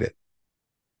 Can't beat Cool. it.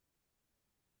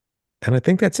 And I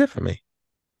think that's it for me.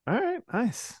 All right,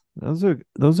 nice. Those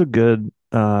are good.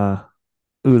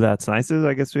 Ooh, that's nice.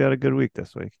 I guess we had a good week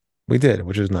this week. We did,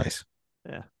 which was nice.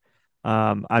 Yeah.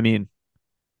 I mean,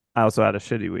 I also had a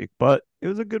shitty week, but it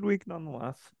was a good week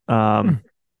nonetheless. Hmm.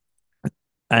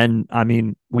 And I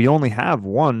mean, we only have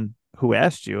one who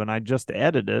asked you, and I just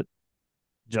added it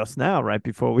just now, right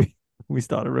before we we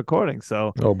started recording.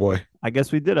 So Oh boy, I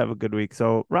guess we did have a good week.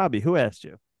 So Robbie, who asked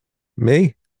you?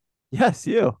 me? Yes,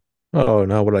 you. Oh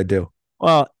no, what did I do?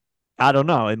 Well, I don't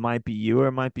know. It might be you or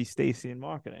it might be Stacy in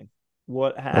marketing.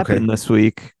 What Okay. happened this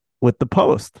week with the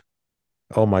post?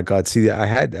 Oh my God. See, I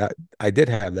had that. I did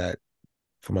have that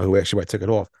for my who actually I took it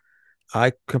off.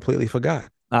 I completely forgot,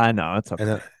 I know it's and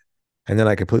okay. then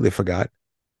I completely forgot.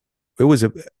 It was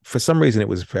for some reason it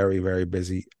was very very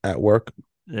busy at work.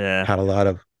 Yeah, Had a lot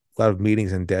of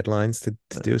meetings and deadlines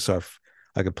to do, so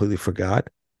I completely forgot.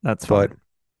 that's But fine.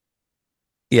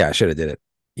 yeah, I should have did it.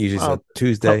 Usually it's a Well, tell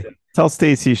Tuesday. tell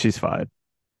Stacy she's fine.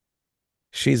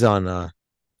 She's on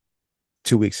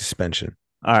 2 week suspension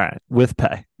All right, with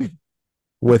pay.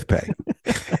 with pay.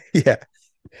 Yeah,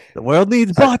 The world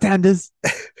needs I, bartenders.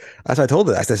 as I told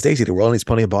her, I said, Stacey, the world needs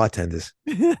plenty of bartenders,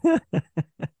 and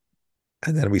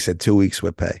then we said 2 weeks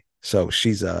with pay. So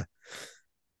she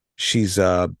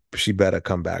better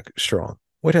come back strong,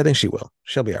 which I think she will.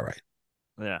 She'll be all right.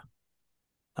 Yeah.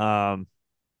 Um.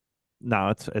 No,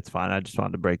 it's fine. I just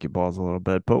wanted to break your balls a little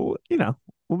bit, but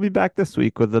we'll be back this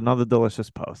week with another delicious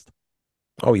post.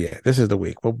 Oh yeah, this is the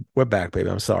week. We're back, baby.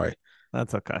 I'm sorry.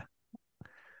 That's okay.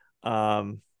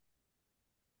 Um.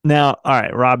 Now, all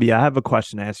right, Robbie, I have a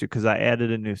question to ask you because I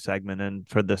added a new segment in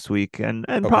for this week and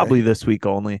Okay. probably this week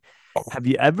only. Oh, Have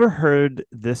you ever heard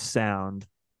this sound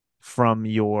from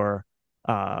your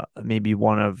maybe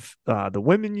one of the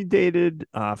women you dated,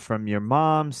 from your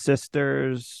mom,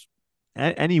 sisters,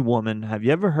 any woman? Have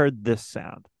you ever heard this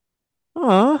sound?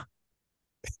 Huh?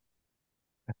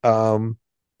 um,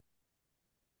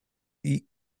 e-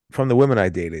 from the women I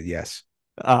dated, yes.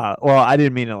 Well, I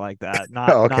didn't mean it like that. Not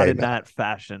Oh, not okay, in no. that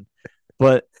fashion.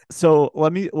 But so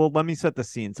let me set the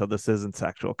scene so this isn't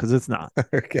sexual because it's not.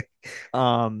 Okay.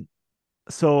 Um,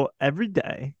 so every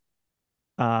day,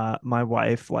 my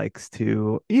wife likes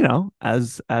to,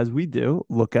 as we do,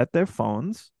 look at their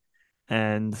phones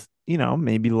and,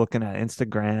 maybe looking at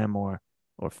Instagram or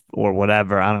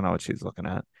whatever. I don't know what she's looking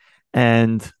at.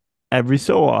 And every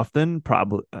so often,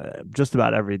 probably just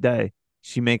about every day,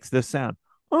 she makes this sound.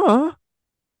 Uh,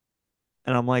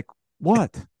 and I'm like,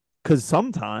 what? Because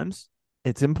sometimes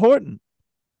it's important,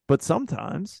 but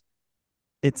sometimes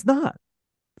it's not.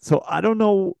 So I don't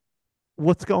know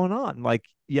what's going on. Like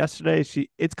yesterday,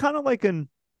 it's kind of like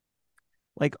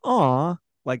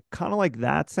like kind of like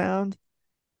that sound.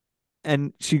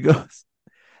 And she goes,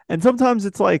 and sometimes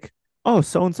it's like, oh,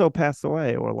 so and so passed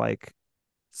away, or like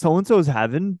so and so's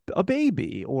having a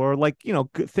baby, or like,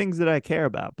 things that I care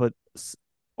about. But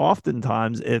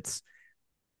oftentimes it's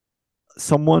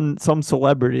some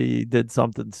celebrity did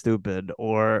something stupid,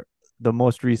 or the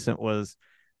most recent was,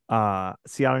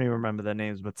 see, I don't even remember the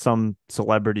names, but some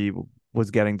celebrity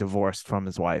was getting divorced from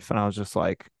his wife. And I was just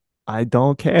like, I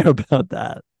don't care about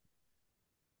that.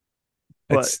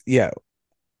 But It's yeah.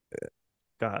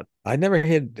 God, I never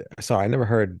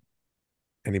heard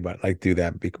anybody like do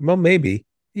that. Well, maybe,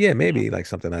 yeah, yeah. maybe like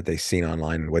something that they seen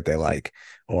online, what they like,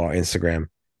 or Instagram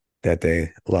that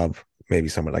they love. Maybe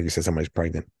someone, like you said, somebody's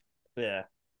pregnant. Yeah.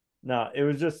 No, it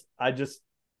was just I just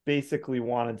basically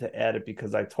wanted to add it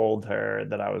because I told her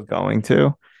that I was going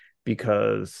to,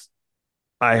 because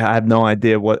I had no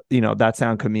idea what, that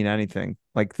sound could mean anything.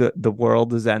 Like the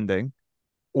world is ending,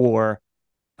 or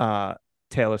uh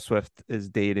Taylor Swift is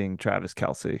dating Travis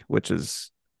Kelsey, which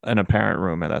is an apparent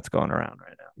rumor that's going around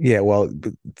right now. Yeah, well,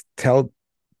 tell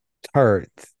her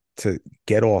to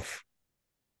get off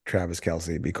Travis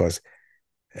Kelsey because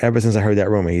ever since I heard that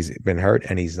rumor, he's been hurt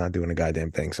and he's not doing a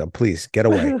goddamn thing. So please get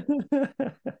away.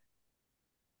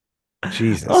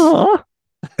 Jesus.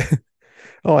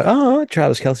 Oh,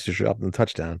 Travis Kelsey just dropped the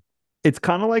touchdown. it's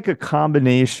kind of like a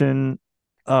combination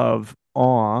of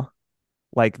awe,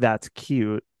 like that's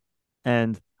cute,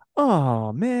 and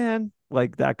oh man,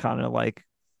 like that kind of like,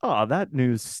 oh, that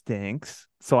news stinks.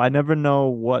 So I never know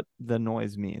what the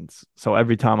noise means. So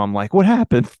every time I'm like, what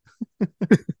happened?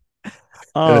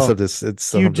 And Oh, it's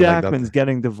Hugh something like Jackman's nothing.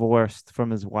 getting divorced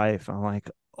from his wife. I'm like,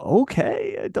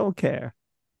 okay, I don't care.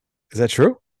 Is that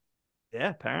true? Yeah,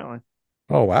 apparently.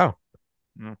 Oh wow.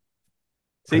 Mm. I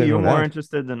See, didn't you're know more that.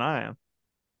 interested than I am.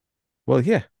 Well,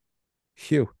 yeah.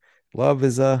 Hugh. Love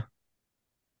is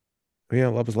yeah,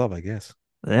 love is love, I guess.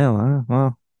 Yeah,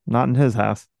 well, not in his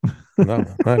house. No,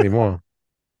 not anymore.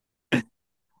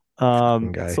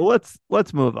 Fucking So guy.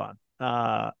 let's move on.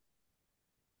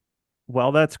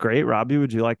 Well, that's great. Robbie,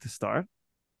 would you like to start?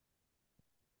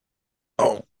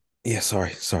 Oh, yeah,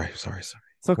 sorry. It's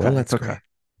Well, okay. It's that's okay. great.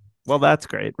 Well, that's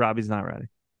great. Robbie's not ready.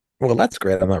 Well, that's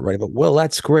great. I'm not ready, but well,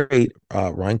 that's great.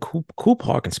 Ryan, cool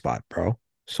parking spot, bro.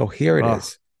 So here it Oh,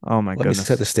 is. oh my Let me set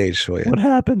goodness. the stage for you. What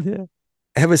happened here?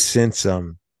 Ever since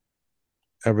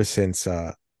ever since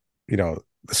you know,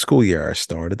 the school year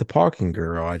started, the parking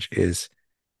garage is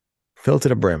filled to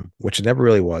the brim, which it never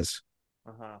really was.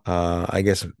 Uh-huh. I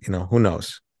guess, who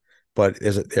knows? But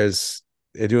there's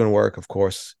they're doing work, of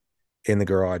course, in the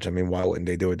garage. I mean, why wouldn't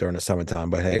they do it during the summertime?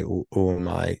 But hey, who am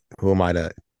I? Who am I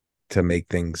to make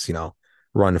things,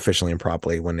 run efficiently and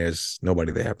properly when there's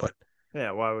nobody there? But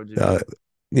Yeah, why would you do uh, it?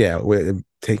 yeah, we're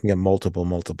taking up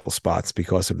multiple spots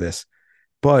because of this.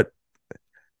 But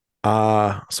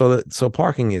so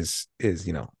parking is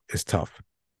tough.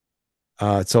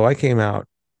 So I came out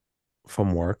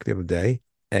from work the other day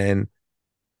and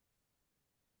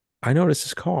I noticed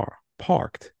this car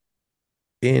parked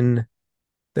in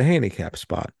the handicap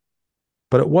spot,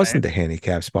 but it Okay. wasn't the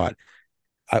handicap spot.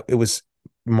 It was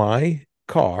my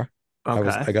car. Okay.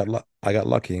 I got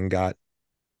lucky and got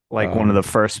Like one of the um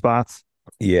first spots.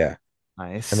 yeah. And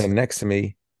Nice. then next to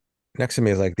me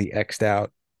is like the X'd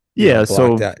out, Yeah, blocked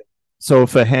so out.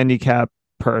 if a handicapped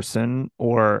person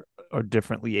or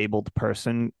differently abled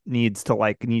person needs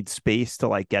space to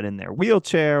like get in their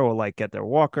wheelchair or like get their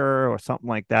walker or something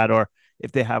like that, or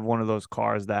if they have one of those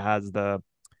cars that has the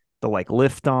like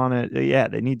lift on it, yeah,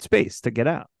 they need space to get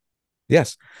out.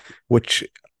 Yes, which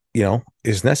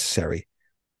is necessary.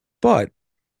 But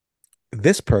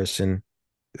this person,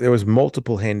 there was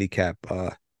multiple handicap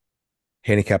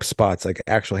spots, like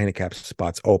actual handicap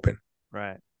spots open,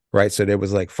 Right. right? So there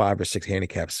was like 5 or 6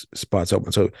 handicap spots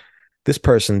open. So this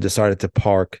person decided to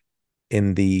park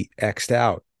in the X'd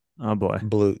out Oh boy.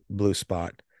 blue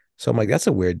spot. So I'm like, that's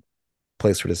a weird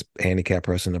place for this handicap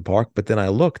person to park. But then I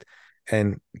looked,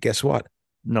 and guess what?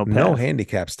 No No pass.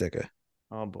 handicap sticker.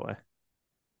 Oh boy.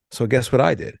 So guess what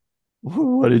I did?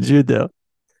 What did you do?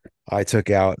 I took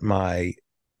out my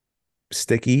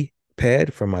sticky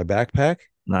pad from my backpack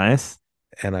Nice.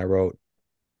 and I wrote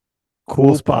Cool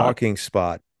cool spot. parking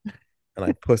spot, and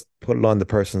I put it on the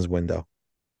person's window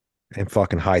and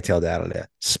fucking hightailed out of there,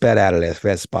 sped out of there as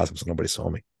fast as possible so nobody saw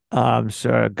me. I'm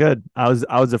sure. Good. I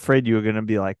was afraid you were gonna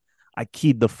be like, I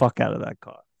keyed the fuck out of that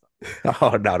car.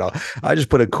 Oh no, no. I just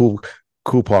put a cool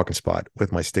parking spot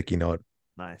with my sticky note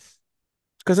Nice.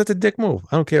 because it's a dick move.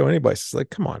 I don't care what anybody says. Like,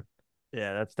 come on.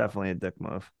 Yeah, that's definitely a dick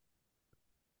move.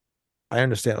 I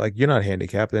understand. Like, you're not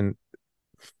handicapped, and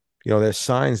there's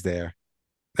signs there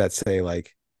that say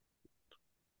like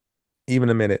even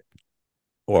a minute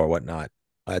or whatnot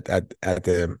at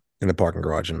the in the parking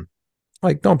garage, and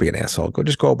like, don't be an asshole.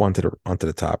 Go up onto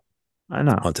the top, I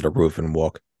know. onto the roof and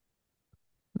walk.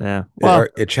 Yeah. It, Well, or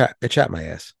it chat my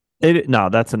ass. no,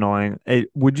 that's annoying.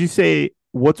 Would you say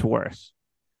what's worse?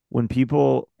 When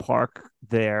people park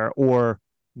there or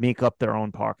make up their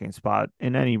own parking spot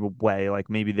in any way, like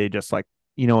maybe they just like,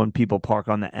 when people park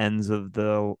on the ends of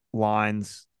the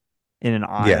lines in an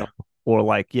Yeah, aisle or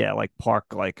like, yeah, like park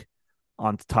like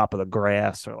on top of the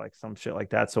grass or like some shit like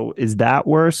that. So is that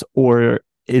worse or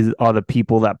are the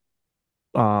people that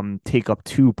take up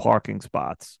two parking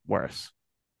spots worse?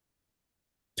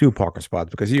 two parking spots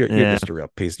because you're Yeah. just a real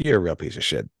piece. You're a real piece of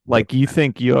shit. Like you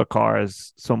think your car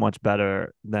is so much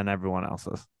better than everyone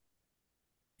else's.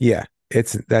 Yeah,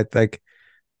 it's that like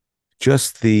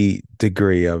just the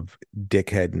degree of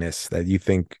dickheadness that you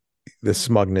think the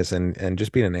smugness and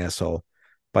just being an asshole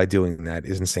by doing that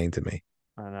is insane to me.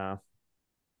 I know.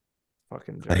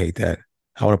 Fucking I jerk. hate that.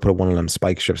 I want to put one of them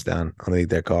spike strips down underneath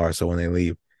their car so when they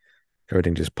leave,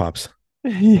 everything just pops.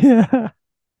 Yeah.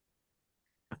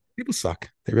 People suck.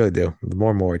 They really do. The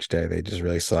more and more each day, they just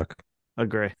really suck.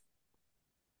 Agree.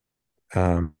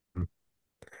 Um,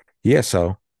 yeah,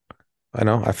 so I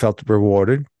know I felt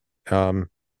rewarded. Um,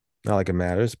 Not like it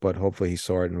matters, but hopefully he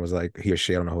saw it and was like, he or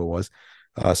she, I don't know who it was,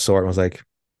 saw it and was like,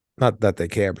 not that they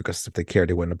care because if they cared,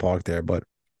 they wouldn't have parked there. But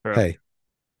True. hey,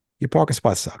 your parking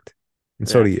spot sucked, and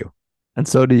so Yeah. do you. And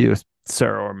so do you,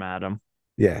 sir or madam.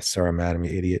 Yeah, sorry, madam,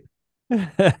 you idiot.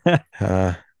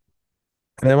 Uh,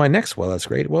 and then my next, well, that's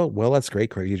great. Well, that's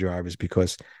great, crazy drivers,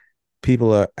 because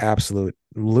people are absolute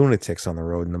lunatics on the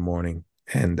road in the morning,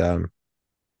 and I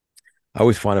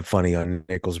always find it funny on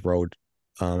Nichols Road.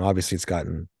 Obviously, it's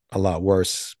gotten a lot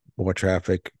worse, more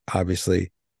traffic,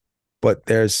 obviously, but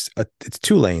it's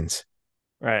two lanes.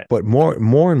 Right. But more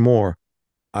and more,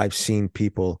 I've seen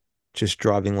people just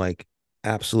driving like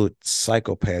absolute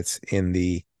psychopaths in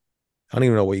the, I don't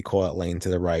even know what you call that lane to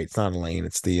the right. It's not a lane.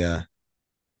 It's the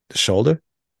shoulder.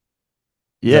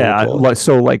 Is that what we Yeah. call it? Like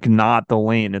so like not the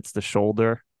lane, it's the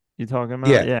shoulder you talking about?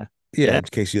 Yeah. Yeah. Yeah. Yeah. In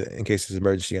case there's an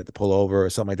emergency, you have to pull over or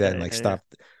something like that and Yeah. like Yeah. Yeah. stop.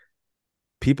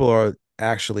 People are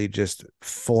actually just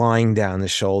flying down the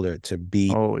shoulder to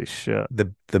beat Holy shit.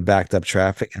 the backed up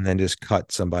traffic and then just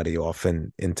cut somebody off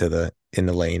in the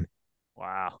lane.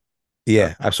 Wow. That's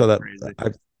Yeah, fucking crazy.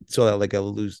 I saw that like at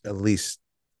least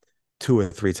two or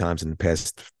three times in the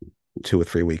past 2 or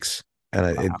 3 weeks,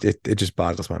 and Wow. it just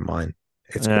boggles my mind.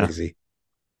 It's Yeah. crazy.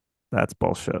 That's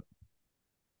bullshit.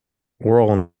 We're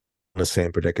all in the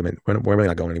same predicament. We're really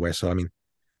not going anywhere. So I mean,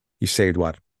 you saved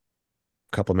what, a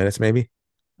couple of minutes maybe?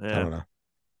 I Yeah. don't know.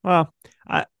 Well,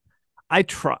 I I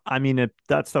try. I mean,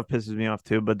 that stuff pisses me off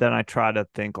too. But then I try to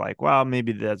think like, well,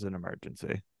 maybe there's an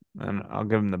emergency, and I'll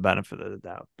give them the benefit of the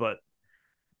doubt. But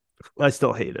I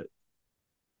still hate it.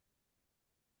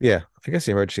 Yeah, I guess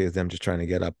the emergency is them just trying to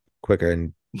get up quicker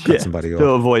and cut Yeah, somebody to off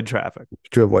avoid traffic.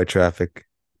 to avoid traffic.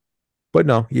 But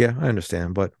no, yeah, I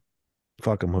understand. But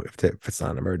fuck them if it's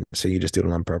not an emergency. You just do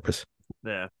it on purpose.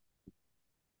 Yeah,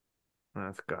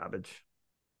 that's garbage.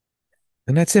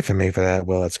 And that's it for me for that.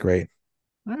 Well, that's great.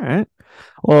 All right.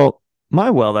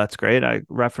 Well, that's great. I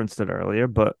referenced it earlier,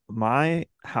 but my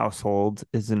household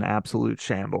is in absolute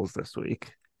shambles this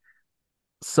week.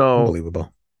 So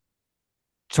Unbelievable.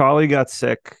 Charlie got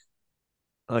sick.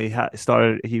 He had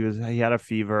a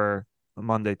fever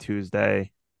Monday,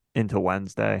 Tuesday into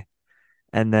Wednesday.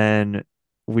 And then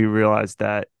we realized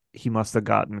that he must have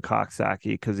gotten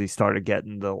Coxsackie because he started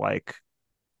getting the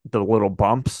little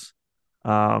bumps,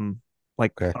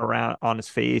 like Okay. around on his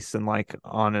face and like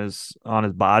on his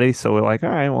body. So we're like, all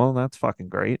right, well, that's fucking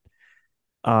great.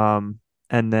 And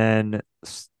then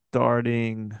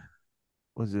starting,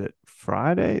 was it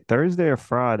Thursday or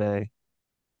Friday?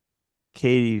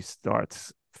 Katie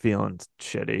starts feeling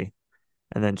shitty,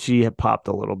 and then she had popped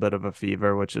a little bit of a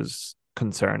fever, which is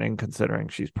concerning considering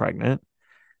she's pregnant.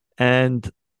 And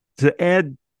to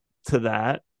add to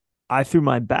that, I threw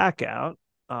my back out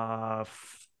uh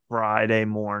Friday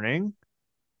morning.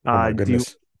 Oh my Do you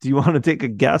goodness. do you want to take a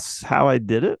guess how I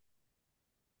did it?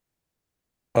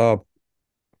 Uh,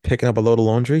 Picking up a load of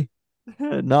laundry.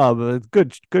 No, but it's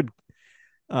good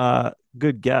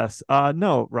Good guess.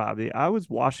 No, Robbie, I was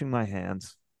washing my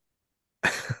hands.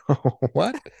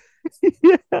 What?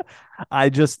 Yeah. I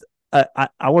just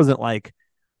I wasn't like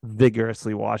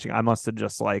vigorously washing. I must have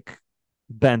just like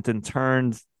bent and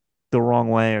turned the wrong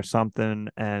way or something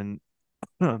and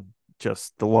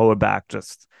just the lower back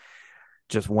just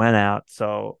went out.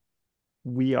 So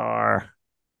we are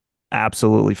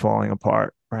absolutely falling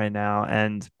apart right now.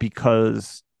 And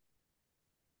because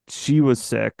she was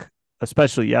sick,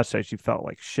 especially yesterday, she felt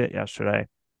like shit yesterday.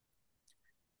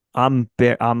 I'm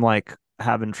like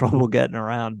having trouble getting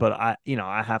around, but I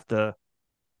have to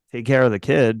take care of the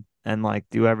kid and like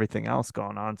do everything else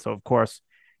going on. So of course,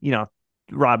 you know,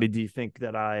 Robbie, do you think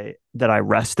that I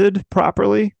rested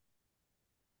properly?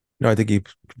 No, I think you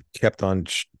kept on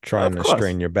trying Of to course.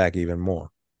 strain your back even more.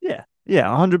 Yeah. Yeah,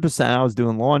 100%. I was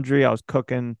doing laundry, I was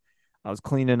cooking, I was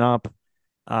cleaning up.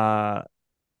 Uh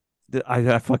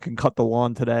I fucking cut the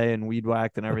lawn today and weed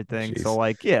whacked and everything. So Jeez.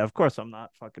 like, yeah, of course I'm not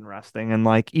fucking resting. And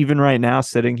like even right now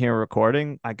sitting here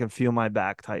recording, I can feel my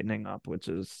back tightening up, which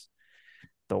is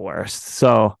the worst.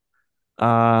 So,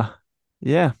 uh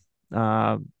yeah.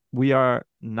 Uh we are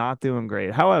not doing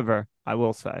great. However, I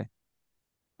will say,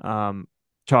 um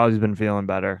Charlie's been feeling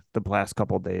better the past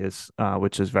couple days,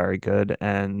 which is very good.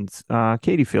 And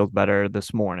Katie feels better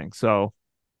this morning. So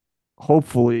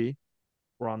hopefully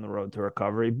we're on the road to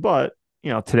recovery. But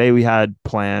today we had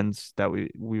plans that we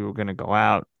were going to go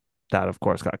out. That of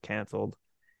course got canceled.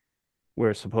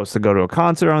 We're supposed to go to a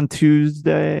concert on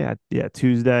Tuesday. Yeah,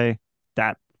 Tuesday.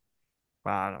 That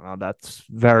I don't know. That's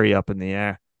very up in the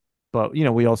air. But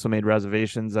we also made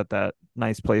reservations at that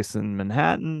nice place in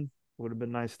Manhattan. Would have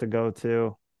been nice to go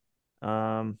to.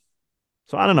 Um,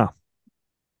 so I don't know.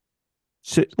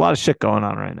 Shit, a lot of shit going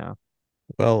on right now.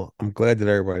 Well, I'm glad that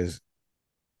everybody's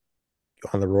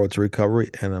on the road to recovery,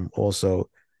 and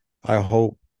I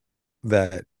hope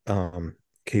that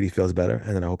Katie feels better,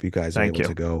 and then I hope you guys are Thank able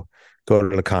you. to go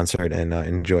to the concert and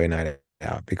enjoy a night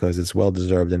out because it's well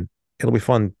deserved and it'll be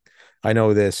fun. I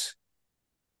know this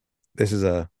is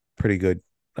a pretty good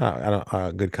I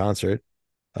don't good concert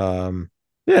Yeah,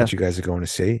 that you guys are going to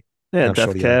see, yeah. and I'm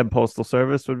sure Death Cab Postal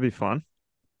Service would be fun.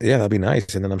 yeah, that'll be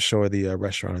nice, and then I'm sure the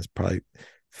restaurant is probably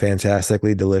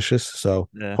fantastically delicious. So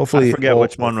Yeah, I hopefully forget all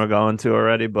which one we're going to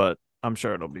already, but I'm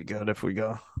sure it'll be good if we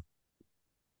go.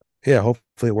 yeah,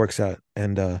 hopefully it works out,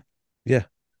 and yeah,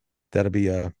 that'll be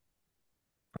uh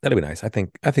that'll be nice. I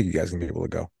think you guys can be able to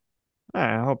go. All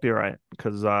right, I hope you're right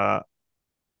because I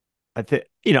think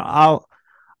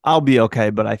I'll be okay,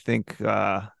 but I think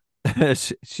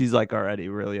she's like already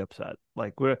really upset.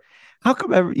 Like we're how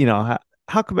come every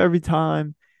how come every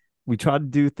time we try to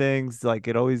do things like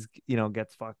it always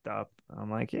gets fucked up.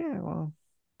 I'm like, yeah, well,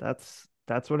 that's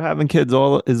what having kids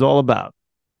all is all about.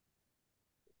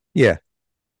 Yeah,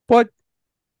 but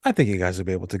I think you guys will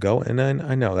be able to go. And then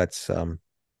I know that's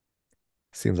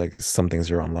seems like some things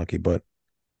are unlucky, but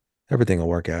everything will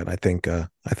work out. I think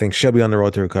she'll be on the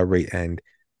road to recovery. And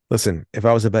listen, if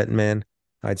I was a betting man,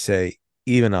 I'd say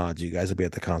even odds you guys will be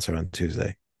at the concert on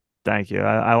Tuesday. Thank you.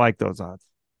 I like those odds.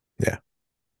 Yeah.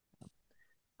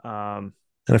 Um,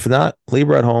 And if not, leave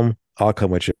her at home. I'll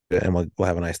come with you and we'll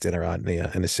have a nice dinner out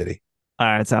in the city. all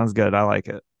right, sounds good. I like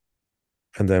it.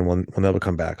 And then we'll never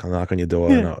come back. I'll knock on your door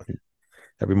and Yeah.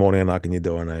 every morning I knock on your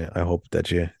door and I hope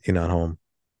that you're not home.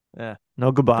 Yeah.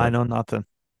 No goodbye, But no nothing.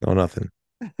 no nothing.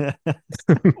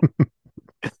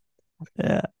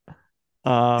 Yeah.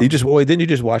 You Um, just well, didn't you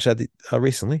just watch that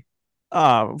recently?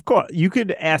 of course, you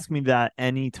could ask me that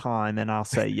anytime and I'll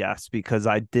say yes because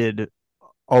I did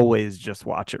always just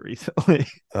watch it recently.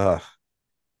 Ugh,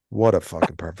 what a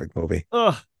fucking perfect movie.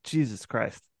 Ugh, Jesus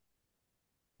Christ.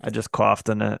 I just coughed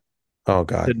and it Oh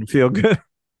God. didn't feel good.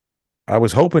 I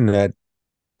was hoping that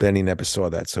Benny never saw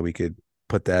that so we could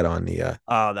put that on the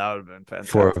Oh, that would have been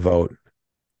for a fantastic. vote.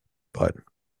 But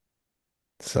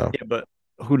so Yeah, but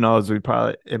who knows?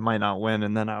 It might not win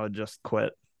and then I would just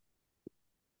quit.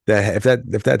 that if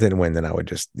that didn't win, then I would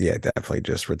just yeah, definitely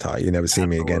just retire. You never see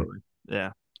me again. Absolutely.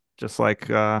 Yeah. Just like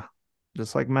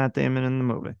just like Matt Damon in the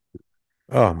movie.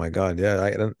 Oh my God. Yeah.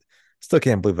 I don't still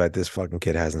can't believe that this fucking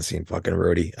kid hasn't seen fucking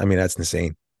Rudy. I mean, that's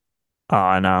insane. Oh,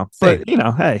 I know. Insane.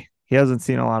 But hey, he hasn't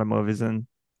seen a lot of movies and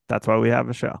that's why we have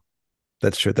a show.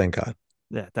 That's true. Thank God.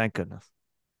 Yeah, thank goodness.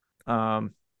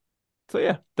 Um, so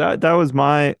yeah, that was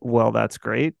my well, that's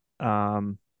great.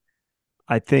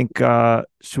 I think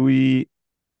should we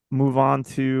move on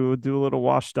to do a little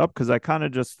washed up because I kind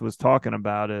of just was talking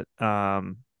about it.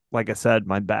 Like I said,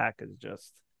 my back is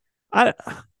just I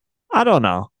I don't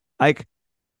know. Like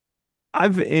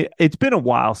it's been a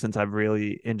while since I've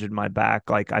really injured my back.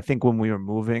 Like I think when we were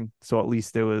moving, so at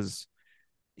least it was,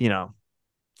 you know,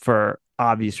 for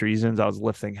obvious reasons. I was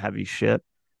lifting heavy shit,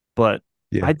 but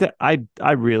Yeah.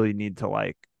 I really need to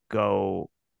like go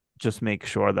just make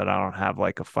sure that I don't have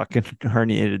like a fucking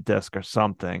herniated disc or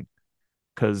something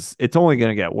because it's only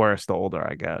gonna get worse the older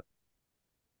I get.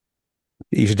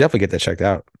 You should definitely get that checked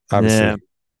out, Yeah. obviously. Is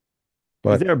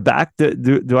But there a back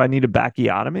do I need a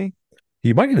backiotomy?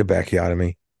 you might need a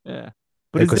backiotomy Yeah.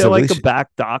 But is because there at like a least, back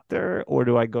doctor or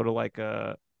do I go to like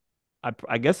a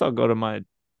I guess I'll go to my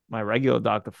regular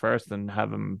doctor first and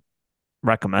have him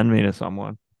recommend me to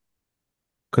someone.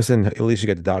 because then at least you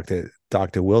get the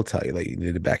doctor will tell you that you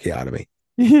need a backiotomy.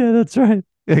 Yeah, that's right.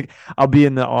 Like, I'll be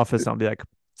in the office. I'll be like,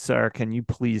 "Sir, can you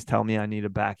please tell me I need a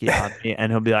backiotomy?"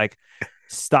 And he'll be like,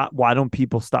 "Stop! Why don't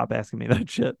people stop asking me that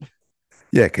shit?"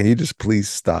 Yeah, can you just please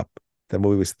stop? That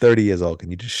movie was 30 years old.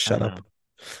 Can you just I shut up?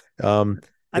 know. Um,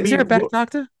 I is there mean, a back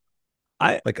doctor?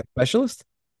 I Like a specialist?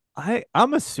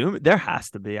 I'm assuming there has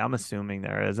to be. I'm assuming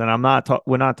there is, and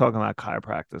we're not talking about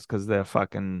chiropractors because they're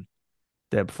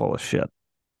full of shit.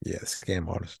 Yeah, scam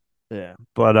artist. Yeah,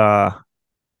 but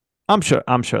I'm sure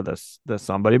there's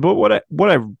somebody. But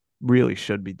what I really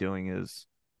should be doing is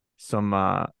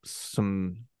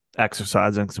some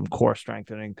exercising, some core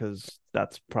strengthening, because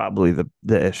that's probably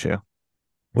the issue.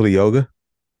 Well, the yoga?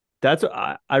 That's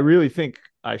I really think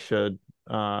I should.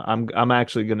 I'm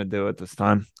actually gonna do it this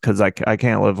time because I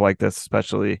can't live like this,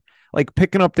 especially like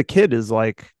picking up the kid is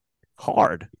like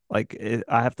hard. I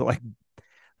have to like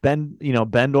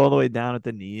bend all the way down at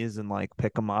the knees and like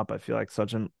pick him up. I feel like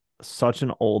such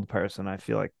an old person. I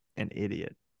feel like an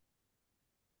idiot.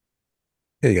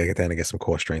 Yeah, you gotta get down and get some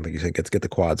core strength. Like you said, get the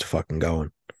quads fucking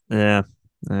going. Yeah,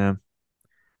 yeah.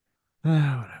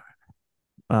 Whatever.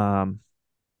 Um,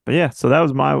 but yeah, so that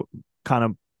was my kind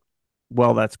of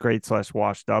well, that's great slash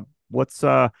washed up. What's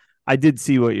I did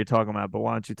see what you're talking about, but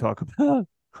why don't you talk about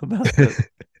about the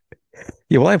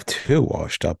Yeah, well, I have two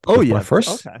washed up. oh My yeah,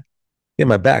 first, okay. yeah,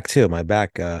 my back too. My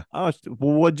back, Oh well,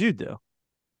 what'd you do?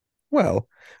 well,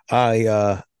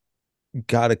 I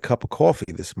got a cup of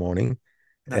coffee this morning,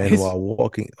 and Nice. while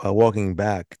walking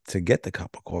back to get the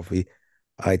cup of coffee,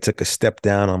 I took a step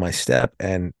down on my step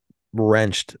and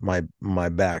wrenched my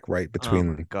back right Oh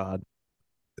my between God.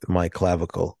 my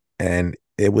clavicle, and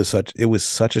it was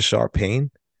such a sharp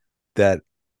pain that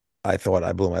I thought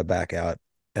I blew my back out.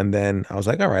 And then I was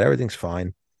like, all right, everything's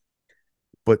fine.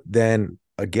 But then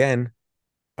again,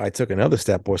 I took another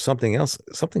step or something else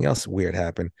weird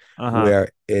happened Uh-huh. where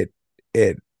it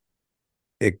it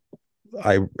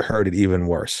I heard it even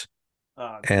worse.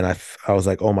 Oh And God. I was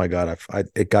like, oh my God,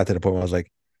 it got to the point where I was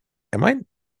like, am I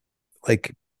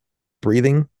like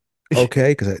breathing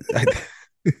okay? Because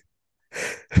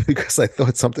because I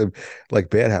thought something like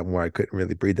bad happened where I couldn't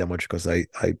really breathe that much because I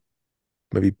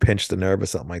maybe pinched the nerve or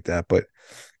something like that. But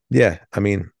yeah, I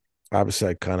mean, obviously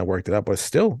I kind of worked it up, but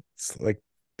still,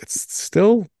 it's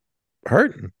still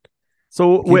hurting.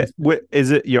 So It keeps,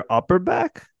 is it your upper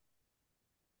back?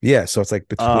 yeah. So it's like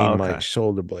Oh, between my okay.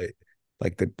 shoulder blade,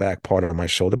 like the back part of my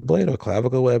shoulder blade or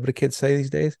clavicle, whatever the kids say these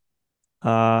days.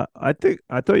 I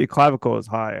thought your clavicle was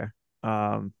higher.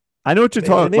 I know what you're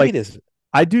talking Maybe like it is.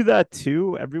 I do that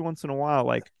too every once in a while.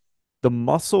 Like the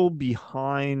muscle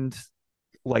behind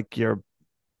like your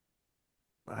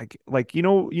like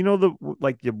the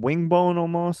like your wing bone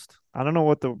almost. I don't know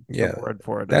what the Yeah, word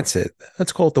for it is. that's it.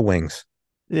 Let's call it the wings.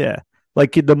 Yeah.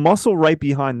 Like the muscle right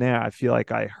behind there, I feel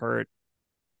like I hurt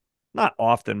not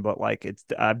often, but like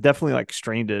I've definitely like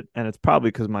strained it and it's probably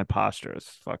because my posture is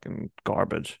fucking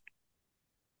garbage.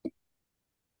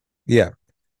 Yeah,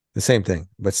 the same thing,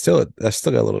 but still, I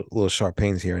still got little sharp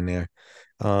pains here and there.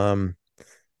 Um,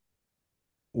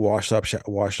 washed up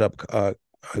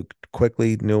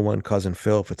quickly. New one, cousin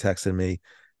Phil for texting me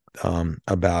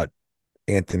about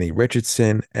Anthony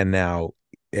Richardson, and now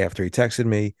after he texted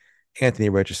me, Anthony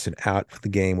Richardson out for the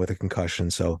game with a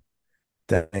concussion. So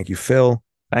thank you, Phil.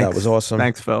 That was Thanks. awesome.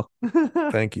 Thanks, Phil.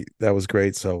 Thank you. That was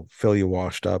great. So Phil, you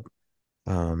washed up.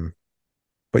 Um,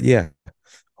 but yeah,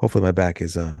 hopefully my back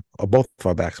is both of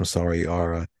our backs, I'm sorry,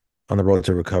 are on the road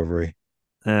to recovery.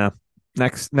 Yeah.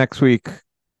 Next week,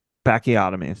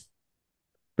 Backiotomies.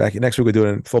 Back next week we're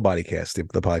doing full body cast, the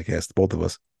podcast, both of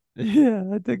us. Yeah,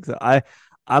 I think so.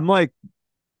 I'm like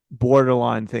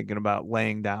borderline thinking about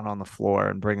laying down on the floor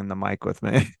and bringing the mic with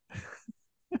me.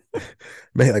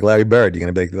 Maybe like Larry Bird, you're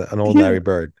gonna be like an old Yeah. Larry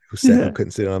Bird who Yeah.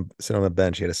 couldn't sit on the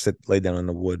bench. He had to lay down on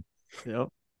the wood. Yep.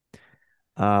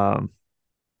 Um,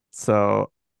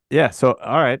 so yeah, so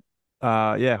all right.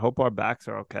 Yeah, hope our backs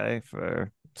are okay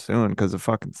for soon because it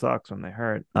fucking sucks when they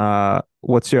hurt.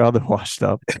 What's your other washed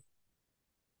up?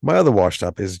 My other washed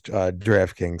up is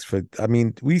DraftKings. I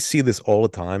mean, we see this all the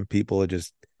time. People are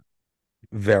just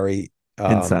very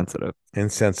um, Insensitive.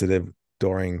 insensitive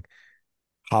during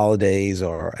holidays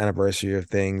or anniversary of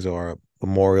things or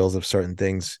memorials of certain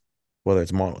things, whether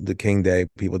it's Martin Luther King Day,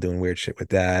 people doing weird shit with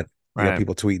that. Right.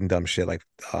 People tweeting dumb shit like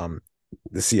the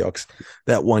Seahawks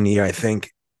that one year, I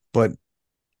think. But Oh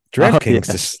DraftKings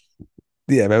yeah. just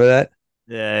remember that?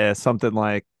 Yeah, something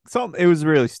like it was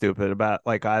really stupid about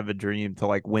like I have a dream to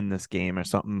like win this game or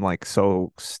something like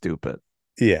so stupid.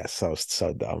 Yeah, so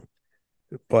dumb.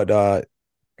 But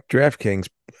DraftKings,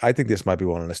 I think this might be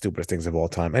one of the stupidest things of all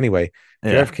time. Anyway,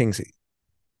 Yeah. DraftKings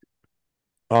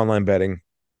online betting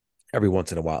every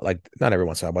once in a while, like not every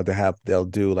once in a while, but they'll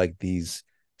do like these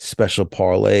special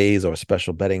parlays or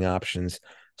special betting options.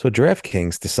 So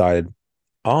DraftKings decided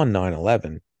on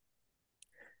 9/11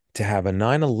 to have a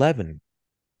 9/11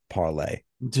 parlay,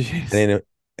 Jeez.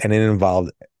 and it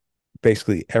involved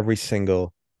basically every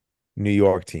single New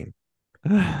York team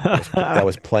that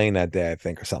was playing that day, I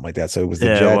think, or something like that. So it was the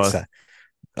Yeah, it Jets. was. I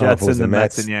don't know if it Jets was and the the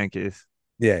Mets and Mets. Yankees.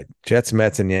 Yeah, Jets,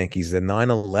 Mets, and Yankees. The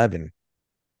 9/11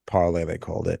 parlay, they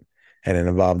called it. And it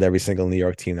involved every single New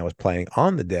York team that was playing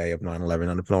on the day of 9/11. I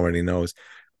don't know if no one already knows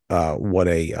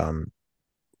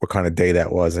what kind of day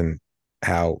that was and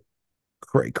how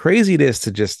crazy it is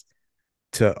to just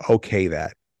to okay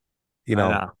that, you I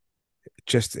know, know.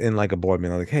 just in like a board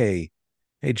meeting, like, hey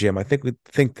Jim, I think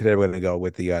today we're gonna go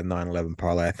with the 9/11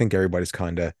 parlay. I think everybody's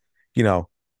kind of, you know,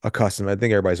 accustomed. I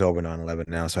think everybody's over 9/11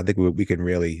 now. So I think we can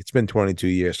really, it's been 22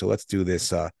 years. So let's do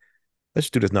this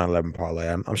 9/11 parlay.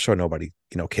 I'm sure nobody,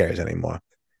 cares anymore.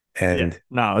 Yeah. And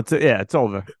No, it's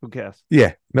over. Who cares?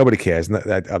 yeah, nobody cares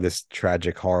of this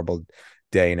tragic, horrible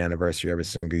day and anniversary every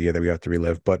single year that we have to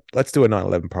relive. But let's do a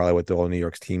 9/11 parlay with all New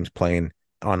York's teams playing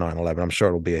on 9/11. I'm sure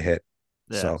it'll be a hit.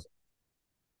 Yeah. So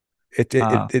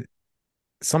it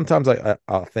sometimes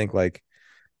I'll think like,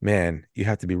 man, you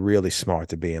have to be really smart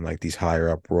to be in like these higher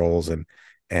up roles and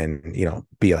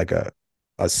be like a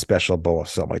special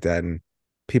boss, something like that. And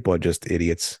people are just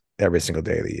idiots every single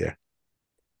day of the year.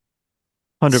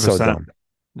 So 100%. dumb.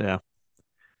 Yeah.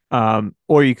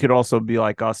 Or you could also be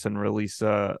like us and release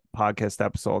a podcast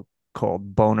episode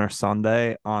called Boner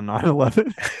Sunday on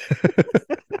 9/11.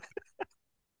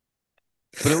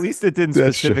 But at least it didn't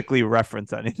That's true. specifically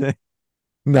reference anything.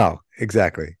 No,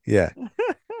 exactly. Yeah.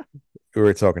 We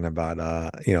were talking about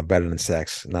better than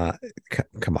sex. Not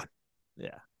come on.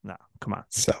 Yeah. No, come on.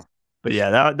 So But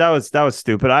yeah, that was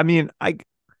stupid. I mean,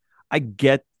 I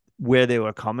get where they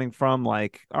were coming from.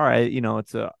 Like, all right,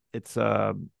 it's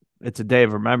a day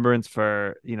of remembrance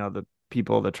for, the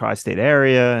people of the tri-state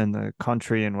area and the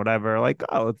country and whatever. Like,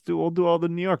 oh, we'll do all the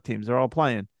New York teams. They're all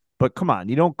playing. But come on,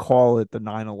 you don't call it the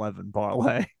 9/11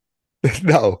 parlay.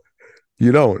 no,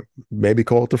 you don't. Maybe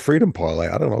call it the freedom parlay.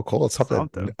 I don't know. Call it something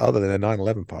Something. other than a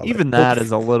 9/11 parlay. Even that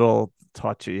is a little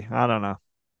touchy. I don't know.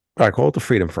 All right, call it the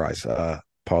freedom fries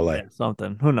parlay Yeah,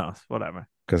 something. Who knows? Whatever.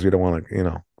 because we don't want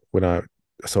to, we're not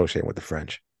associating with the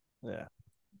French. Yeah.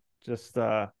 Just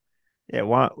yeah,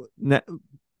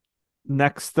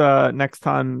 next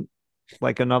time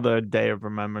like another day of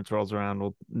remembrance rolls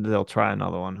around, they'll try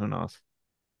another one. Who knows?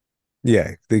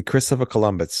 Yeah, the Christopher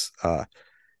Columbus Yeah.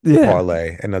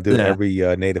 parlay, and they'll do Yeah. every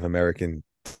Native American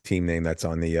team name that's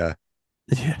on the Yeah.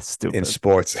 in Stupid.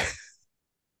 sports.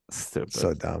 Stupid.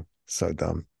 So dumb, so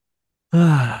dumb.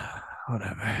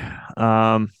 Whatever.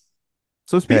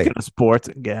 So speaking Hey, of sports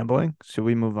and gambling, should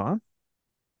we move on?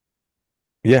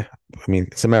 yeah, I mean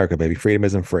it's America, baby. Freedom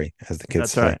isn't free, as the kids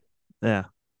That's say. right. Yeah.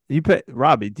 You pay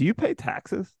Robbie, do you pay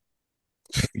taxes?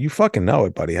 You fucking know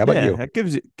it, buddy. How about Yeah, you? that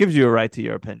gives you a right to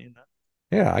your opinion.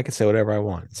 Yeah, I can say whatever I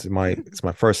want. It's my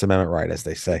First Amendment right, as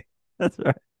they say. That's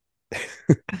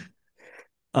right.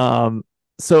 Um,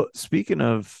 so speaking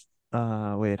of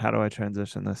wait, how do I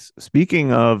transition this?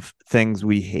 Speaking of things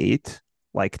we hate,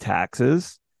 like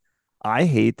taxes, I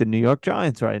hate the New York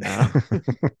Giants right now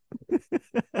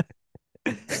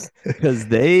because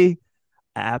they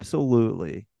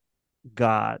absolutely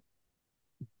got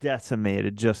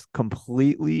decimated, just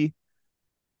completely.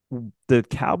 The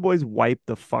Cowboys wiped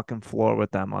the fucking floor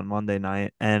with them on Monday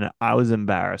night, and I was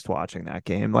embarrassed watching that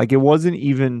game. Like it wasn't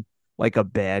even like a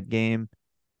bad game,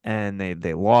 and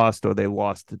they lost or they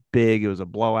lost big. It was a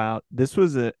blowout. This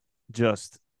was a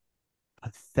just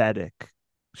pathetic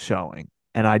showing,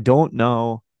 and I don't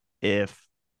know if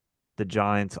the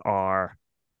Giants are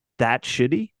that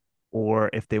shitty or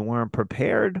if they weren't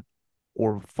prepared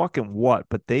or fucking what,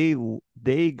 but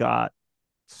they got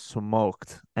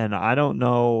smoked, and I don't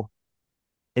know.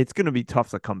 It's going to be tough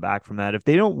to come back from that. If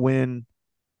they don't win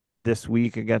this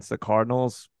week against the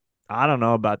Cardinals, I don't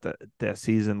know about their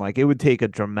season. Like it would take a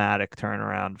dramatic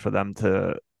turnaround for them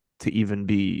to even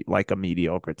be like a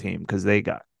mediocre team because they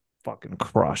got fucking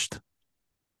crushed.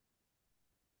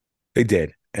 They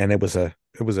did, and it was a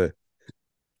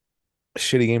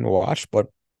shitty game to watch. But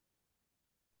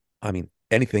I mean,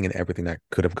 anything and everything that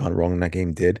could have gone wrong in that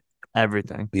game did.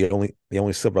 Everything. The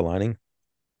only silver lining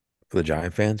for the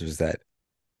Giant fans was that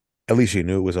at least you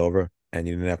knew it was over and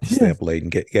you didn't have to stay Yeah. up late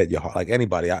and get your heart like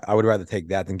anybody. I would rather take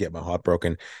that than get my heart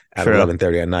broken at True.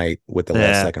 11:30 at night with the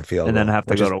last Yeah. second field And then goal, have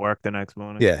to which go is to work the next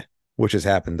morning. yeah, which has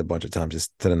happened a bunch of times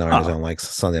just to the Niners Oh, on like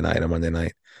Sunday night or Monday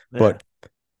night. yeah. But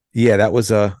yeah, that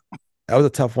was a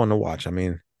tough one to watch. I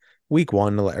mean, week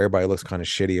one, everybody looks kind of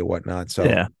shitty or whatnot, so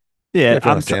Yeah. Yeah.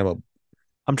 definitely understandable.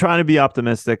 I'm trying to be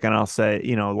optimistic, and I'll say,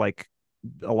 like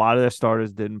a lot of their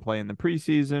starters didn't play in the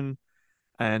preseason,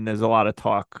 and there's a lot of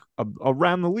talk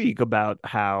around the league about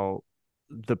how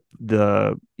the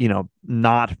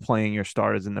not playing your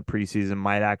starters in the preseason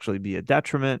might actually be a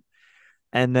detriment.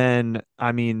 And then,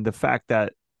 I mean, the fact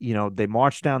that they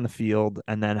marched down the field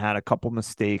and then had a couple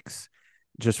mistakes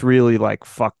just really like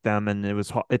fucked them, and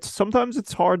it's sometimes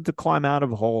it's hard to climb out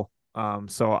of a hole.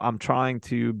 So I'm trying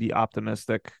to be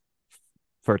optimistic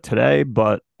for today,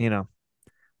 but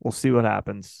we'll see what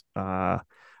happens. But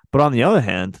on the other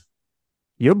hand,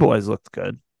 your boys looked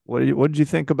good. What did you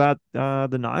think about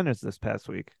the Niners this past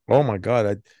week? Oh my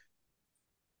God.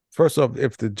 First off,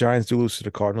 if the Giants do lose to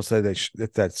the Cardinals, say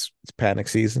if that's it's panic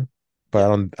season, but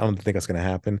Yeah. I don't think that's gonna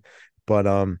happen. But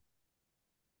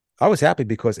I was happy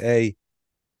because the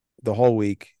whole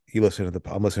week I'm listening to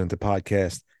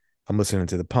podcasts, I'm listening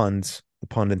to the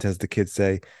pundits, as the kids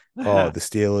say. Oh, Yeah. the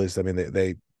Steelers. I mean,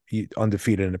 they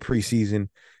undefeated in the preseason.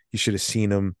 You should have seen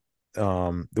them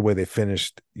the way they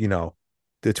finished,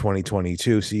 the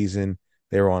 2022 season.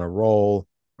 They were on a roll.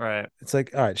 Right. It's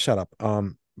like, all right, shut up.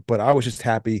 But I was just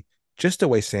happy just the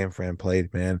way San Fran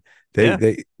played, man. Yeah.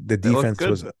 The They looked defense good.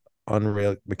 was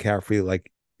unreal. McCaffrey,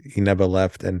 like he never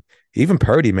left, and even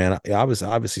Purdy, man. I was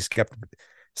obviously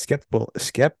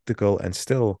skeptical, and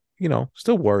still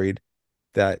worried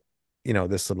that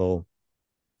this little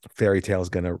fairy tale is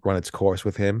going to run its course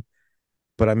with him.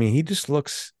 But I mean, he just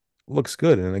looks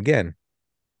good. And again,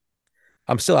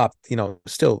 I'm still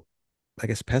still I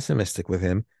guess pessimistic with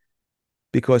him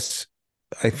because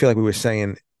I feel like we were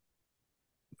saying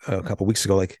a couple weeks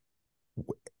ago, like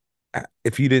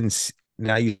if you didn't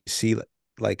now you see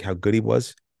like how good he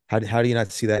was. How do you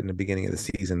not see that in the beginning of the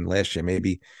season last year?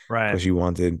 Maybe Right. because you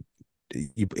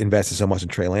invested so much in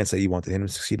Trey Lance that you wanted him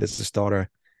to succeed as a starter.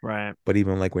 Right. But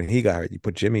even like when he got hurt, you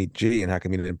put Jimmy G, and how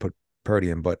come you didn't put Purdy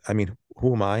in? But I mean,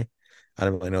 who am I? I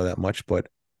don't really know that much, but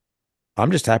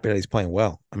I'm just happy that he's playing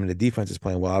well. I mean, the defense is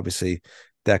playing well. Obviously,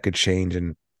 that could change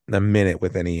in a minute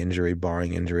with any injury,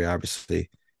 barring injury, obviously.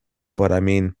 But I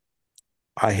mean,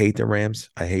 I hate the Rams.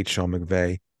 I hate Sean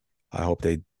McVay. I hope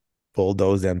they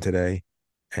bulldoze them today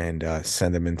and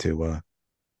send them into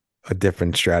a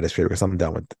different stratosphere because I'm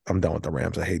done with the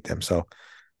Rams. I hate them. So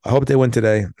I hope they win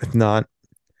today. If not,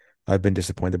 I've been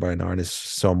disappointed by Narnis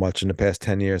so much in the past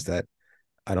 10 years that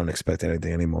I don't expect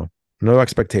anything anymore. No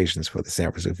expectations for the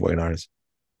San Francisco 49ers,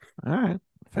 All right.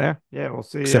 Fair. Yeah, we'll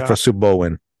see. except for a Super Bowl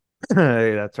win.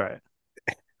 Hey, that's right.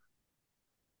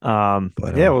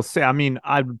 But Yeah, we'll see. I mean,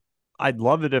 I'd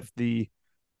love it if the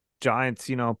Giants,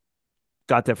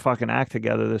 got their fucking act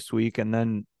together this week and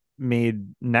then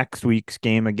made next week's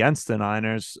game against the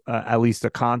Niners at least a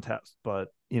contest. But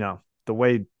the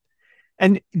way,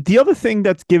 and the other thing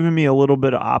that's given me a little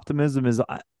bit of optimism is,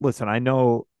 listen, I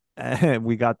know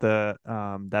we got the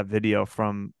that video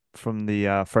from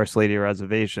the First Lady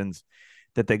Reservations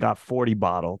that they got 40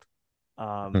 bottled,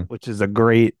 hmm, which is a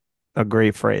great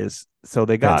phrase. So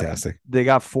they got fantastic. they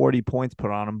got 40 points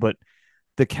put on them, but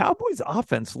the Cowboys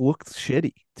offense looked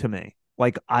shitty to me.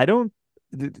 Like I don't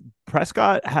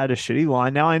Prescott had a shitty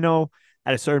line. Now I know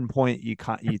at a certain point you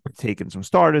taking some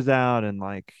starters out and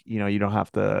like, you don't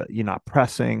have to you're not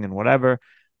pressing and whatever,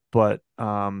 but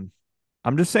I'm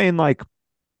just saying like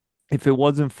if it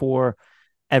wasn't for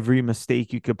every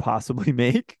mistake you could possibly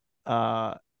make,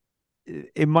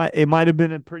 it might have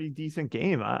been a pretty decent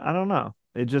game. I don't know.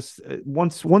 It just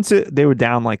they were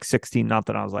down like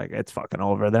 16-0, I was like, it's fucking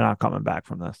over. They're not coming back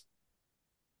from this.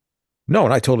 No,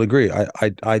 and I totally agree.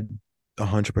 I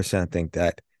 100% think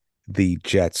that the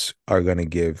Jets are going to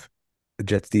give the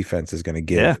Jets defense is going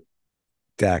to Yeah. give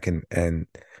Dak and And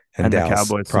the Dallas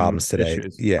Cowboys some problems today.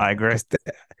 issues. Yeah, I agree. because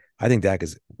I think Dak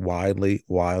is wildly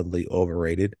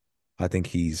overrated. I think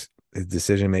his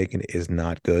decision making is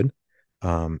not good.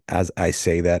 As I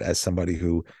say that as somebody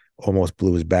who almost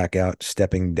blew his back out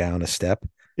stepping down a step.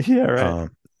 Yeah, right.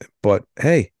 Um, but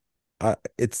hey,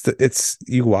 it's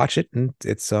you watch it and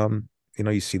it's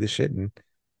you see the shit and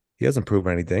he hasn't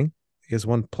proven anything. He has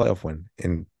one playoff win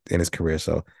in his career,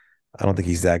 so I don't think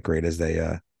he's that great as they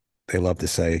love to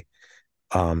say.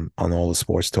 on all the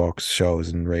sports talk shows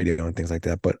and radio and things like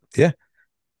that. But yeah,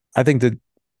 I think that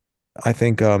I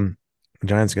think the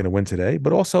Giants are going to win today.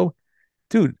 But also,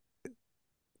 dude,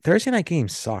 Thursday night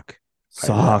games suck.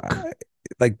 Suck.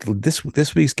 Like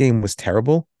this week's game was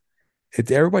terrible.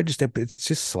 Everybody just it's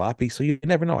just sloppy. So you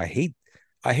never know. I hate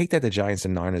that the Giants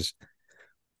and Niners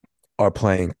are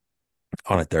playing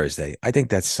on a Thursday. I think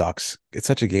that sucks. It's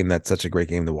such a game that's such a great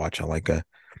game to watch on like a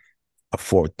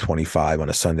 4:25 on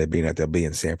a Sunday, being that they'll be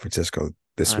in San Francisco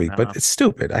this I week. But know. it's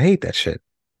stupid. I hate that shit.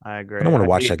 I I agree. don't want to I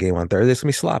watch hate that game on Thursday. It's gonna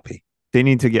be sloppy. they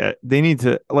need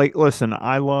to like listen,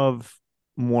 I love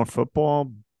more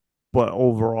football, but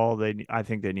overall I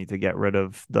think they need to get rid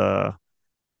of the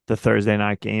Thursday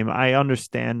night game. I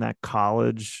understand that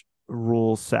college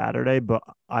rules Saturday, but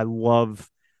I love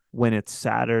when it's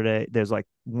Saturday. There's like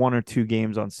one or two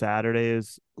games on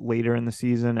Saturdays later in the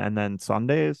season, and then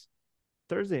Sundays.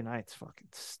 Thursday nights fucking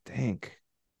stink.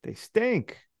 They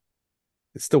stink.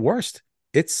 It's the worst.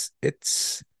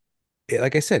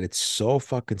 Like I said, it's so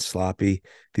fucking sloppy.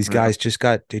 These Yeah. guys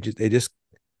they just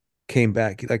came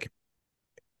back. Like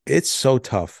it's so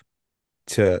tough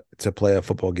to play a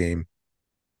football game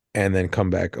and then come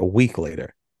back a week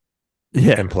later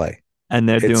Yeah. and play. And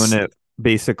they're doing It's it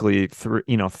basically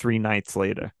three nights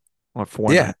later or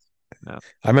four yeah. nights. Yeah.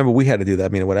 I remember we had to do that. I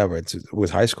mean, whatever. It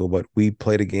was high school, but we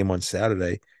played a game on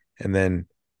Saturday and then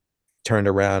turned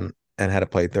around and had to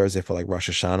play Thursday for like Rosh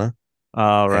Hashanah.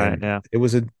 Oh, right. And Yeah. it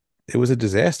was a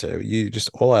disaster. You just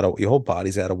all out of your whole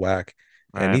body's out of whack.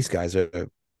 And Right. these guys are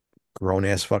grown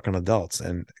ass fucking adults.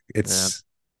 And Yeah.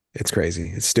 it's crazy.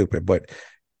 It's stupid. But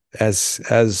as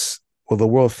well, the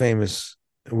world famous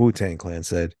Wu-Tang Clan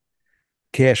said,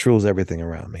 cash rules everything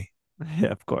around me.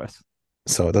 Yeah, of course.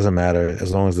 So it doesn't matter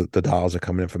as long as the dollars are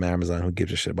coming in from Amazon. Who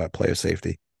gives a shit about player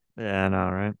safety? Yeah, I know,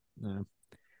 right?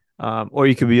 Yeah. Or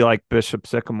you could be like Bishop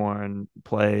Sycamore and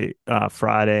play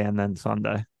Friday and then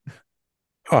Sunday.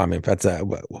 Oh, I mean, that's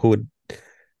who would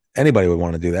anybody would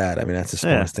want to do that. I mean, that's the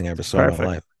Yeah, smartest thing I ever it's saw in my perfect.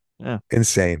 life. Yeah.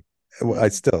 Insane. I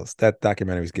still that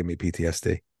documentary's giving me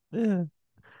PTSD. Yeah.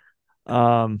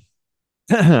 Um,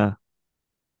 I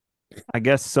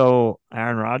guess so.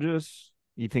 Aaron Rodgers,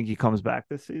 you think he comes back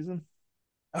this season?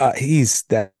 He's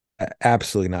that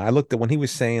absolutely not. I looked at when he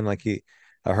was saying like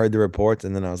I heard the reports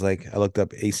and then I was like, I looked up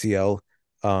ACL,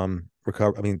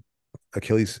 recover. I mean,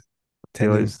 Achilles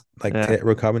tendon Achilles. like Yeah.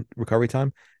 recovery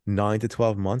time 9 to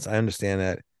 12 months. I understand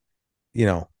that you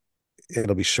know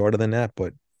it'll be shorter than that,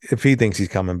 but if he thinks he's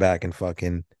coming back in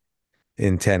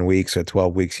 10 weeks or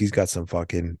 12 weeks, he's got some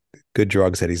fucking good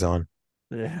drugs that he's on.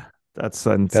 Yeah. That's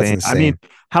That's insane. I mean, insane.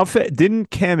 how fit didn't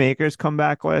Cam Akers come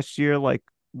back last year like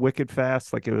wicked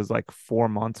fast? Like it was like 4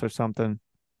 months or something,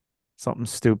 something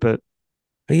stupid.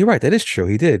 But you're right. That is true.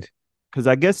 He did. Because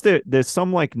I guess there's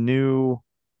some like new,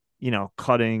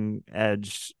 cutting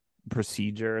edge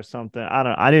procedure or something.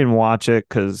 I didn't watch it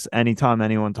because anytime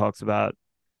anyone talks about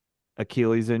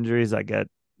Achilles injuries, I get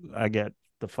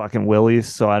the fucking willies,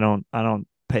 so I don't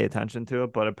pay attention to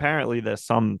it. But apparently there's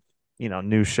some,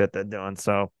 new shit they're doing.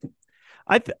 So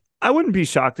I wouldn't be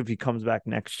shocked if he comes back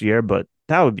next year, but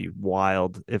that would be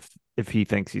wild if he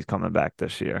thinks he's coming back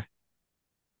this year.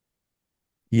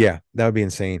 Yeah, that would be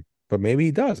insane. But maybe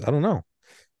he does. I don't know.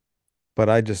 But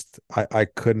I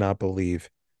could not believe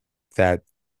that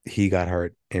he got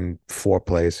hurt in 4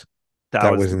 plays. That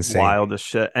That was was the insane. wildest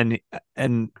shit.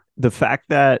 And the fact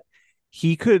that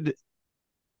he could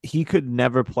he could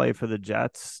never play for the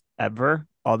Jets ever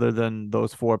other than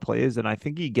those 4 plays. And I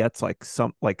think he gets like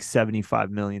 $75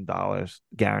 million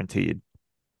guaranteed.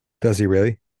 Does he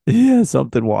really? Yeah,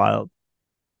 something wild.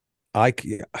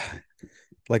 Yeah.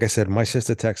 Like I said, my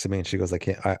sister texted me and she goes, I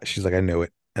can't. She's like, I knew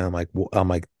it, and I'm like,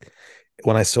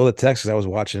 when I saw the text, 'cause I was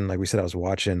watching, like we said, I was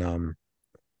watching the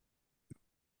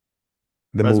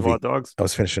Reservoir movie. Dogs. I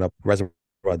was finishing up Reservoir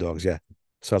Dogs, yeah.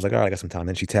 So I was like, all right, I got some time.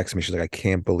 Then she texted me. She's like, I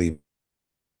can't believe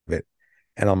it,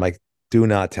 and I'm like, do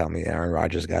not tell me Aaron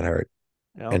Rodgers got hurt.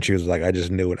 Yep. And she was like, I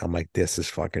just knew it. I'm like, this is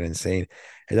fucking insane.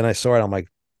 And then I saw it. I'm like,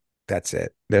 that's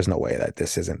it. There's no way that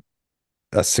this isn't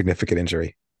a significant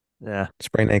injury. Yeah.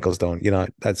 Sprained ankles don't,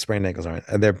 that sprained ankles aren't.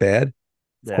 And they're bad, of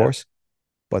Yeah. course,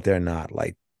 but they're not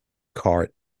like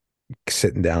cart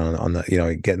sitting down on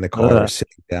the, getting the car or Ugh.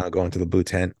 sitting down, going to the blue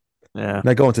tent. Yeah.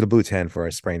 Not going to the blue tent for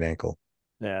a sprained ankle.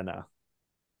 Yeah. No.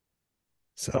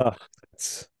 So Ugh,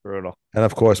 it's, brutal. and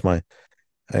of course,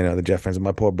 the Jeff friends,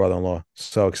 my poor brother-in-law,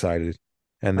 so excited.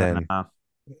 And I then know.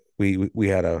 we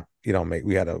had to,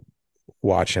 we had to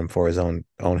watch him for his own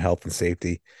health and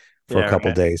safety for a Yeah.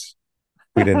 couple days.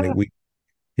 We didn't, we,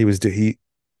 he was, he,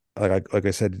 like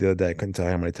I said the other day, I couldn't tell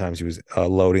you how many times he was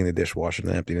loading the dishwasher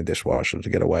and emptying the dishwasher to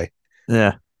get away.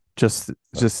 Yeah.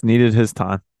 Just needed his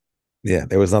time. Yeah,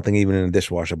 there was nothing even in the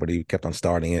dishwasher, but he kept on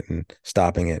starting it and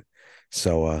stopping it.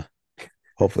 So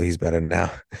hopefully he's better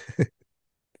now.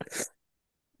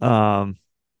 Um,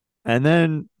 and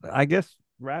then I guess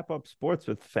wrap up sports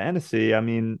with fantasy. I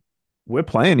mean, we're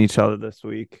playing each other this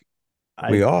week.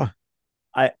 We I are.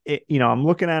 I'm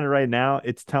looking at it right now.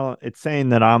 It's saying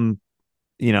that I'm,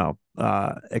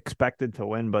 expected to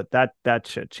win, but that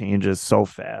shit changes so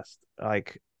fast.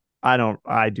 Like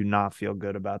I do not feel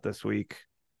good about this week.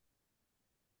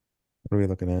 What are we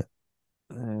looking at?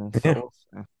 So Yeah,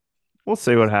 we'll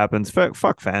see what happens.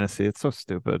 Fuck fantasy. It's so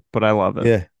stupid, but I love it.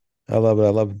 yeah. I love it. I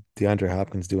love DeAndre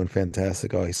Hopkins doing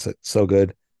fantastic. Oh, he's so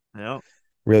good. Yeah.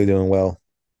 Really doing well.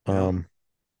 Yeah. Um,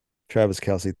 Travis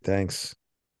Kelsey, thanks.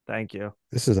 Thank you.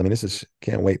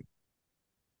 Can't wait.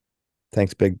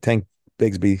 Thanks, Tank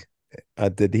Bigsby.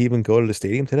 Did he even go to the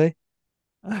stadium today?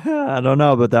 I don't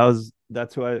know, but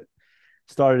that's who I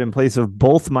started in place of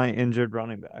both my injured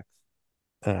running backs.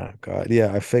 Oh God,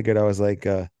 yeah. I figured I was like,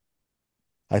 I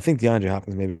think DeAndre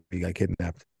Hopkins maybe got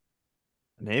kidnapped.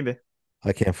 Maybe.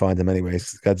 I can't find him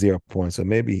anyways. He's got 0 points, so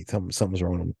maybe something's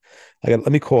wrong with him.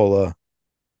 Let me call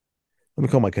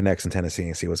my connects in Tennessee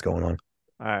and see what's going on.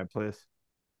 All right, please.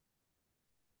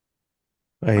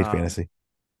 I hate Um, fantasy.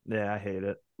 yeah, I hate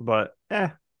it, but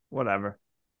whatever.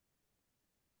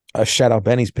 Shout out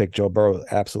Benny's pick. Joe Burrow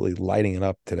absolutely lighting it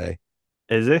up today.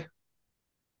 Is he?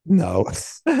 No,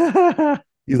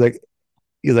 he's like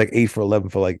he's like 8 for 11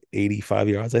 for like 85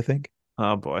 yards, I think,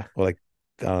 Oh boy. or like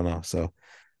I don't know. So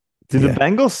Do the yeah,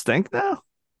 Bengals stink now?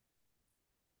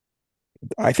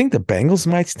 I think the Bengals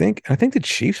might stink. I think the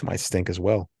Chiefs might stink as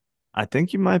well. I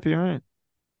think you might be right.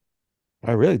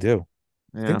 I really do.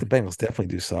 I think Yeah. the Bengals definitely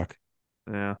do suck.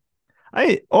 Yeah.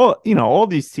 All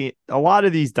these a lot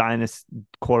of these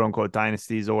quote unquote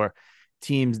dynasties or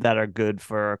teams that are good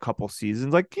for a couple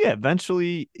seasons, like yeah,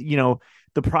 eventually,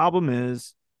 the problem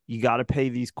is you got to pay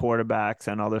these quarterbacks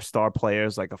and other star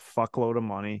players like a fuckload of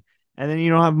money, and then you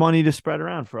don't have money to spread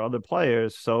around for other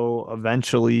players. So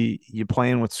eventually, you're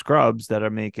playing with scrubs that are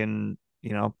making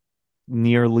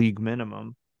near league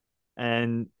minimum,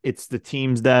 and it's the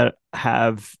teams that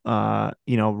have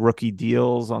rookie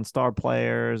deals on star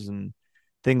players and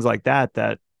things like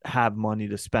that have money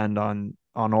to spend on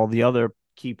all the other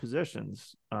key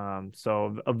positions.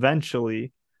 So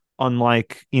eventually,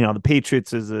 unlike the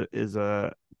Patriots is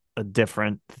a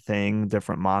different thing,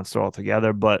 different monster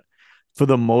altogether, but for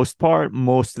the most part,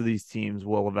 most of these teams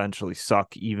will eventually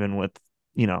suck, even with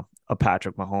a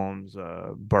Patrick Mahomes,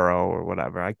 Burrow, or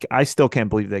whatever. I still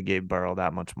can't believe they gave Burrow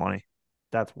that much money.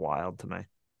 That's wild to me.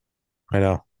 I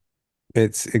know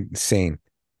it's insane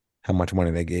how much money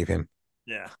they gave him,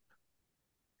 Yeah.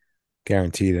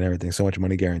 guaranteed and everything. So much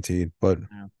money guaranteed, but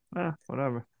Yeah.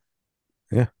 Whatever.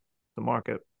 yeah, The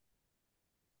market.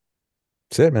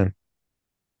 that's it, man.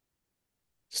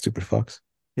 Stupid fucks.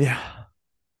 Yeah.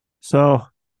 So,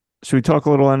 should we talk a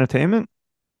little entertainment?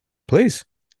 Please.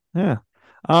 Yeah.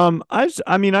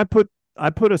 I mean, I put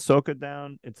Ahsoka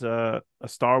down. It's a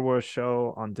Star Wars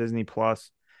show on Disney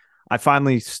Plus. I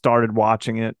finally started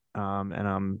watching it, and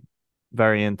I'm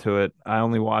very into it. I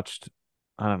only watched,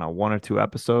 I don't know, one or two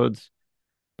episodes,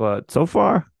 but so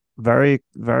far, very,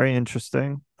 very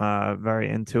interesting. Very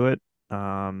into it.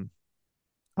 Um,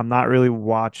 I'm not really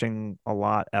watching a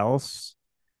lot else.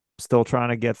 Still trying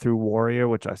to get through Warrior,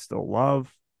 which I still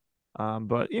love.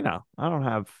 But I don't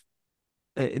have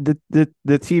the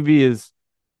TV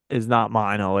is not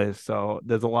mine always, so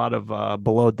there's a lot of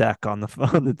below deck on the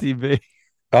on the TV.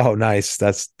 Oh, nice.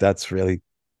 That's really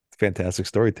fantastic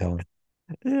storytelling.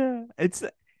 Yeah, it's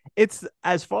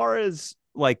as far as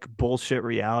like bullshit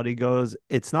reality goes,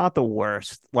 it's not the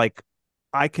worst. Like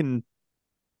I can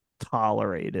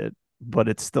tolerate it, but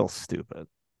it's still stupid.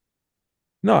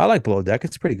 No, I like Below Deck.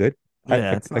 It's pretty good.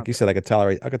 Yeah, it's Like not you bad. said, I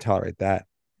could tolerate that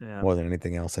Yeah, more than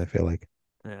anything else, I feel like.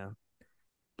 yeah.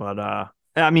 But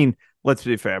I mean, let's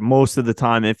be fair. Most of the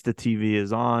time, if the TV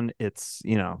is on, it's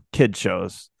kid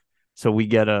shows. So we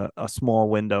get a small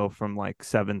window from like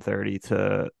 7:30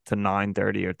 to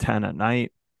 9:30 or 10 at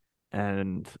night,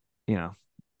 and you know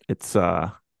it's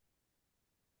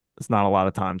it's not a lot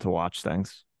of time to watch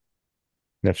things.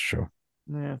 That's true.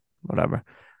 Yeah, whatever.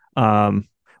 Um,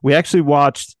 we actually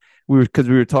watched we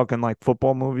were talking like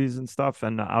football movies and stuff,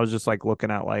 and I was just like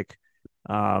looking at like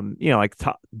like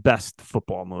top best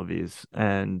football movies.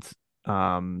 And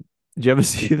did you ever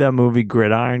see that movie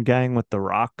Gridiron Gang with The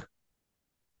Rock?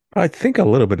 I think a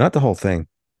little bit, not the whole thing.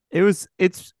 It was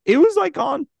like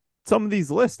on some of these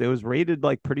lists. It was rated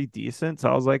like pretty decent. So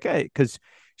I was like, hey, because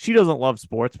she doesn't love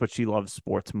sports, but she loves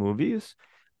sports movies.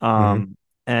 Hmm. Um,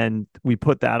 and we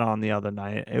put that on the other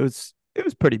night. It was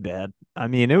pretty bad. I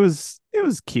mean, it was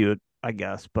cute, I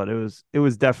guess, but it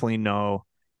was definitely no.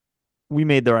 We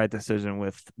made the right decision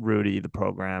with Rudy, the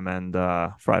program, and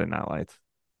Friday Night Lights.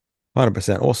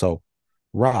 100%. Also,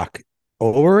 Rock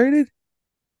overrated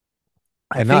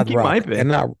I and think not he might Rock be.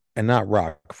 and not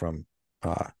Rock from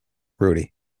uh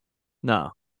Rudy.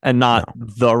 No, and No. not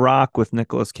The Rock with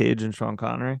Nicolas Cage and Sean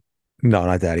Connery. No,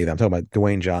 not that either. I'm talking about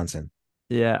Dwayne Johnson.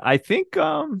 Yeah, I think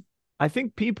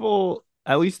people,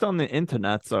 at least on the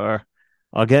internets, are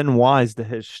getting wise to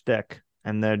his shtick,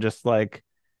 and they're just like,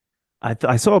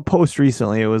 I saw a post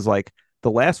recently. It was like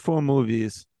the last four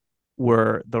movies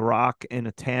were The Rock in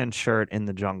a tan shirt in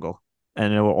the jungle,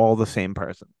 and they were all the same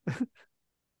person.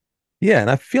 Yeah, and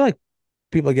I feel like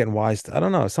people are getting wise to, I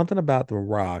don't know, something about The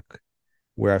Rock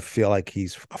where I feel like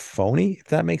he's a phony, if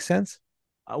that makes sense.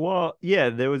 Well, yeah,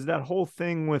 there was that whole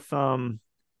thing with him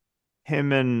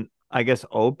and I guess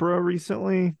Oprah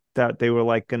recently that they were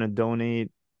like gonna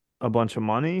donate a bunch of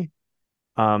money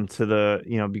to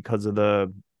the because of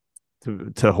the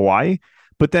to Hawaii.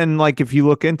 But then like if you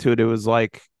look into it, it was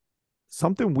like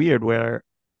something weird where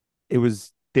it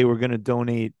was they were gonna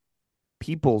donate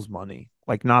people's money,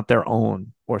 like not their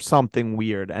own or something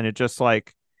weird. And it just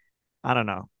like, I don't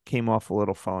know, came off a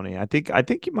little phony. I think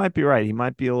you might be right. He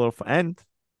might be a little and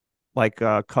like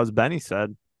Cuz Benny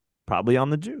said, probably on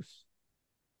the juice.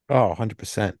 Oh,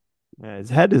 100%. Yeah, his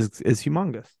head is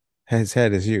humongous. His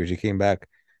head is huge. He came back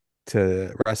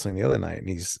to wrestling the other night and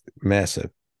he's massive.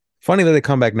 Funny that they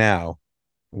come back now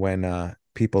when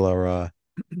people are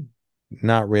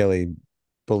not really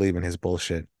believing his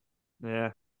bullshit.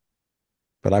 Yeah,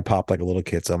 But I popped like a little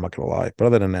kid, so I'm not gonna lie. But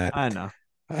other than that, I know.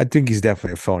 I think he's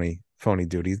definitely a phony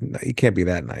dude. He can't be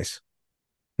that nice.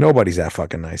 Nobody's that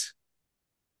fucking nice.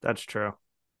 That's true. I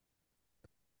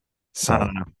So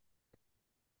don't know.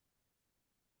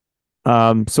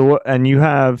 And you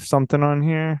have something on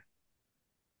here?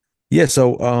 yeah,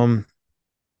 so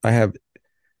I have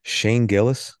Shane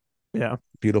Gillis, Yeah.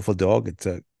 Beautiful Dog. It's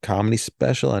a comedy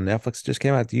special on Netflix. Just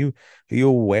came out. Are you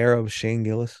aware of Shane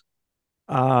Gillis?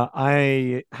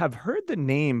 I have heard the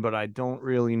name, but I don't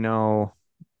really know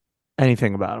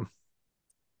anything about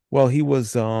Well, he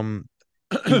him.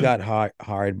 got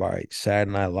hired by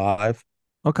Saturday Night Live,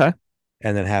 Okay.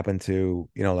 and then happened to,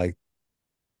 like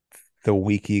the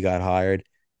week he got hired,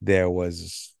 there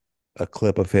was a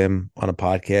clip of him on a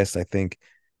podcast, I think,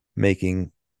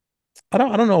 making I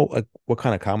don't know like what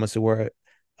kind of comments there were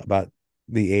about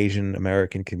the Asian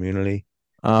American community.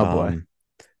 Oh boy. Um,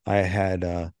 I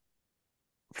had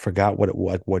forgot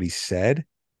what he said,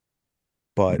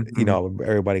 but Mhm.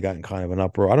 everybody got in kind of an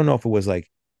uproar. I don't know if it was like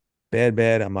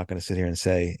bad. I'm not going to sit here and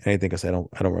say anything because I don't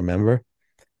remember.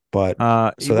 But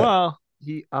so that Well,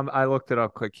 I looked it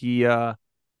up quick. He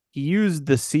used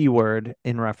the C word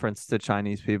in reference to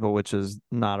Chinese people, which is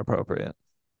not appropriate.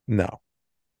 no.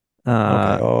 Okay.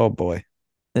 Uh, Oh boy.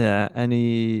 yeah, and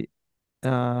he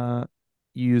uh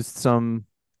used some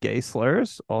gay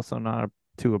slurs, also not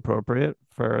too appropriate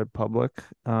for public.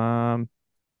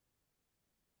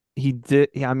 He did.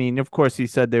 I mean, of course, he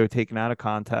said they were taken out of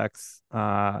context.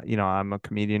 I'm a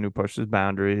comedian who pushes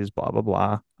boundaries. Blah blah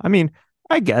blah. I mean,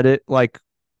 I get it. Like,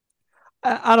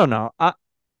 I don't know.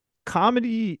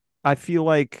 Comedy, I feel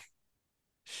like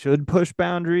should push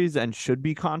boundaries and should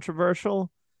be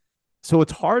controversial. So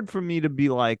it's hard for me to be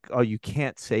like, oh, you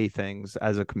can't say things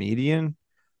as a comedian.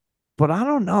 But I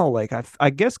don't know. Like, I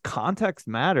guess context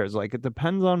matters. Like, it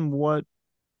depends on what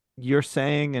you're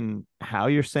saying and how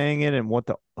you're saying it and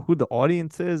who the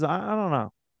audience is. I don't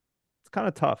know. It's kind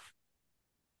of tough.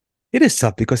 It is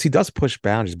tough because he does push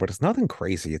boundaries, but it's nothing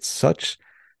crazy. It's such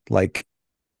like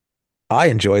I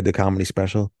enjoyed the comedy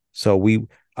special. So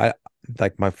I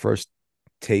like my first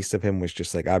taste of him was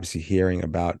just like obviously hearing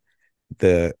about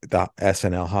the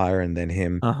SNL hire and then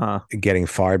him Uh-huh. getting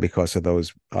fired because of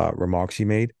those remarks he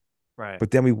made. Right.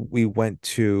 But then we went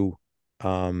to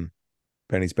um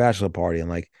Benny's bachelor party and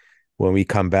like when we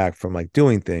come back from like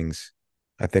doing things,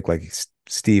 I think like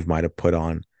Steve might have put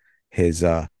on his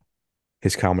uh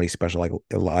his comedy special like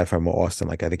live from Austin.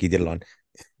 Like I think he did it on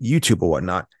YouTube or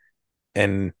whatnot.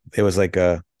 And it was like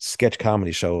a sketch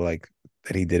comedy show like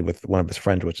that he did with one of his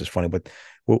friends, which is funny. But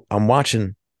I'm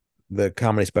watching the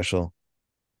comedy special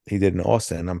he did in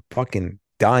Austin, and I'm fucking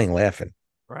dying laughing.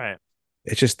 Right.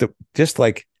 It's just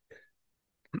like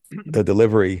the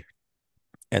delivery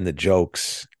and the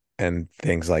jokes and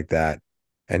things like that,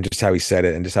 and just how he said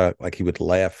it, and just how like he would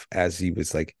laugh as he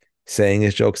was like saying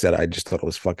his jokes that I just thought it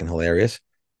was fucking hilarious.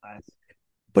 Nice.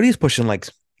 But he's pushing like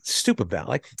stupid bound,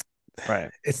 like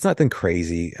Right. it's nothing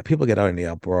crazy. People get out in the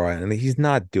uproar, and he's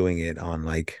not doing it on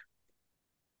like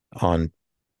on,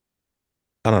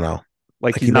 I don't know.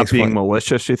 Like Like he's he not makes being fun.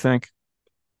 malicious, you think?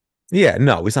 Yeah,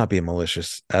 no, he's not being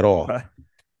malicious at all. Okay.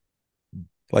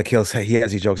 Like he'll say he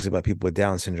has these jokes about people with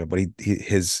Down syndrome, but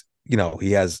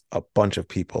he has a bunch of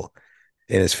people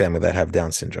in his family that have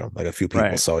Down syndrome, like a few people.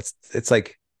 Right. So it's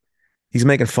like he's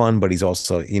making fun, but he's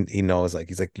also he knows like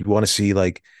he's like you want to see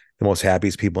like the most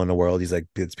happiest people in the world. He's like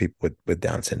it's people with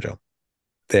Down syndrome.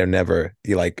 They're never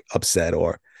like upset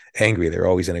or angry. They're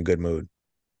always in a good mood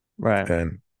Right.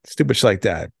 and stupid shit like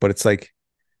that. But it's like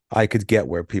I could get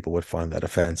where people would find that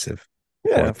offensive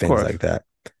Yeah, or of things course. like that.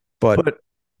 But But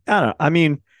I don't know. I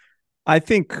mean, I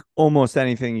think almost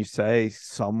anything you say,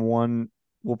 someone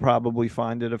will probably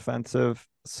find it offensive.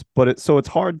 But it's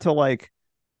hard to like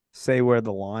say where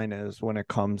the line is when it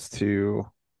comes to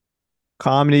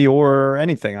comedy or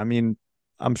anything. I mean,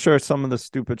 I'm sure some of the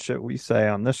stupid shit we say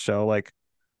on this show, like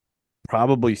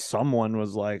probably someone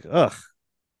was like, ugh,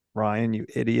 Ryan, you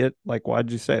idiot. Like,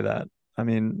 why'd you say that? I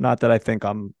mean, not that I think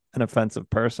I'm an offensive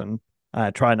person.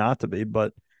 I try not to be,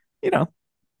 but you know,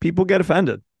 people get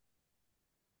offended.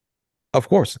 of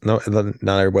course, no,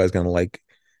 not everybody's gonna like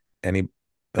any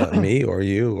me or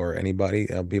you or anybody.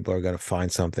 People are gonna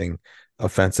find something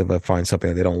offensive or find something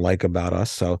that they don't like about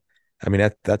us. So, I mean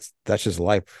that's just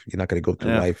life. You're not gonna go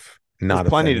through Yeah. life There's not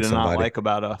plenty offending to not somebody. like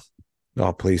about us.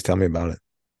 Oh, please tell me about it.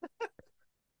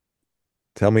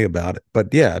 Tell me about it.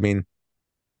 But yeah, I mean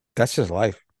that's just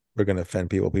life. We're gonna offend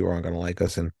people. People aren't gonna like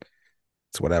us, and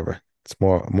it's whatever. It's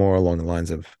more along the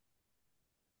lines of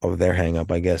their hang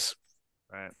up, I guess.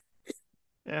 Right.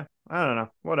 Yeah. I don't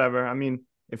know. Whatever. I mean,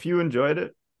 if you enjoyed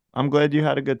it, I'm glad you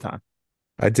had a good time.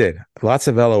 I did lots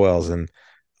of LOLs, and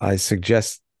I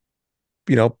suggest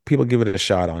people give it a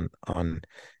shot on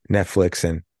Netflix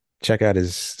and check out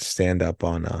his stand up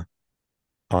on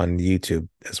YouTube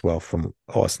as well from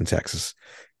Austin, Texas.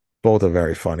 Both are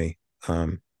very funny.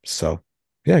 So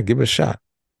yeah, give it a shot.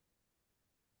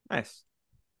 Nice.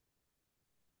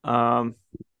 Um,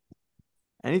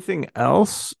 anything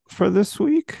else for this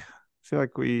week? I feel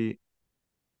like we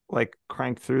like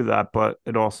cranked through that, but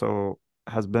it also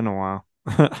has been a while.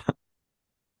 I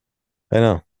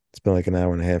know it's been like an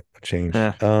hour and a half change.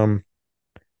 Yeah.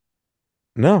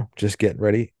 No, just getting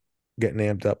ready, getting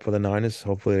amped up for the Niners.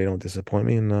 Hopefully they don't disappoint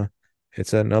me, and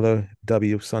it's another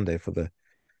W Sunday for the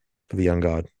young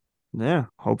god. Yeah.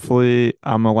 Hopefully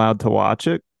I'm allowed to watch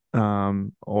it.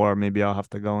 Or maybe I'll have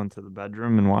to go into the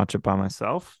bedroom and watch it by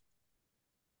myself,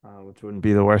 which wouldn't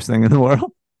be the worst thing in the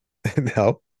world.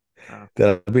 No, Uh,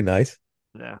 that'll be nice.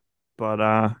 yeah. But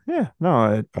yeah,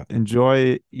 no,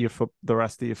 enjoy the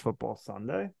rest of your football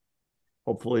Sunday.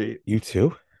 Hopefully You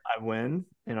too. I win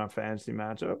in our fantasy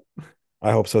matchup.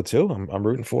 I hope so too. I'm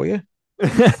rooting for you.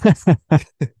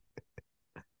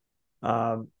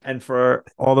 And for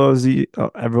all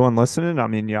everyone listening, I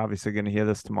mean, you're obviously going to hear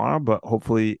this tomorrow, but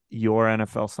hopefully your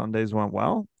NFL Sundays went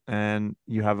well and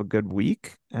you have a good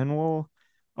week. And we'll,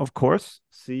 of course,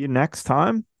 see you next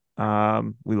time.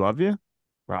 We love you,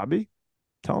 Robbie.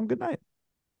 Tell them good night.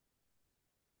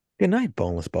 Good night,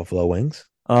 boneless buffalo wings.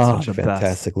 Oh, Such a the best.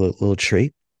 fantastic little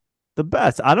treat. The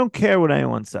best. I don't care what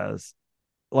anyone says.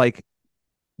 Like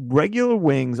regular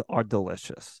wings are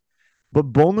delicious, but Oh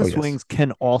boneless yes, wings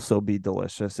can also be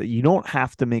delicious. You don't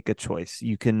have to make a choice.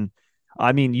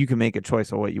 I mean, you can make a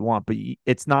choice of what you want, but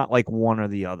it's not like one or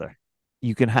the other.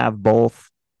 You can have both,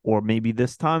 or maybe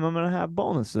this time I'm going to have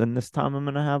boneless, and this time I'm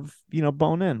going to have,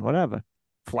 bone in, whatever.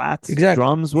 Flats, exactly.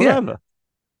 drums, Yeah, whatever.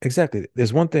 exactly.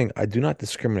 There's one thing I do not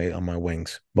discriminate on my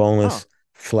wings. Oh, Boneless,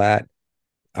 flat.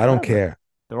 I don't whatever. care.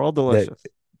 They're all That delicious.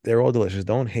 they're all delicious.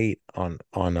 Don't hate on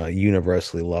a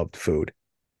universally loved food,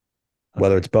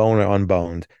 whether Agreed. it's bone or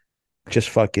unboned. Just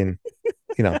fucking,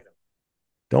 you know,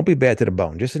 don't be bad to the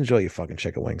bone. Just enjoy your fucking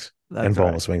chicken wings and That's right.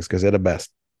 boneless wings because they're the best.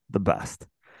 The best.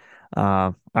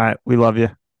 All right. We love you.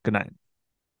 Good night.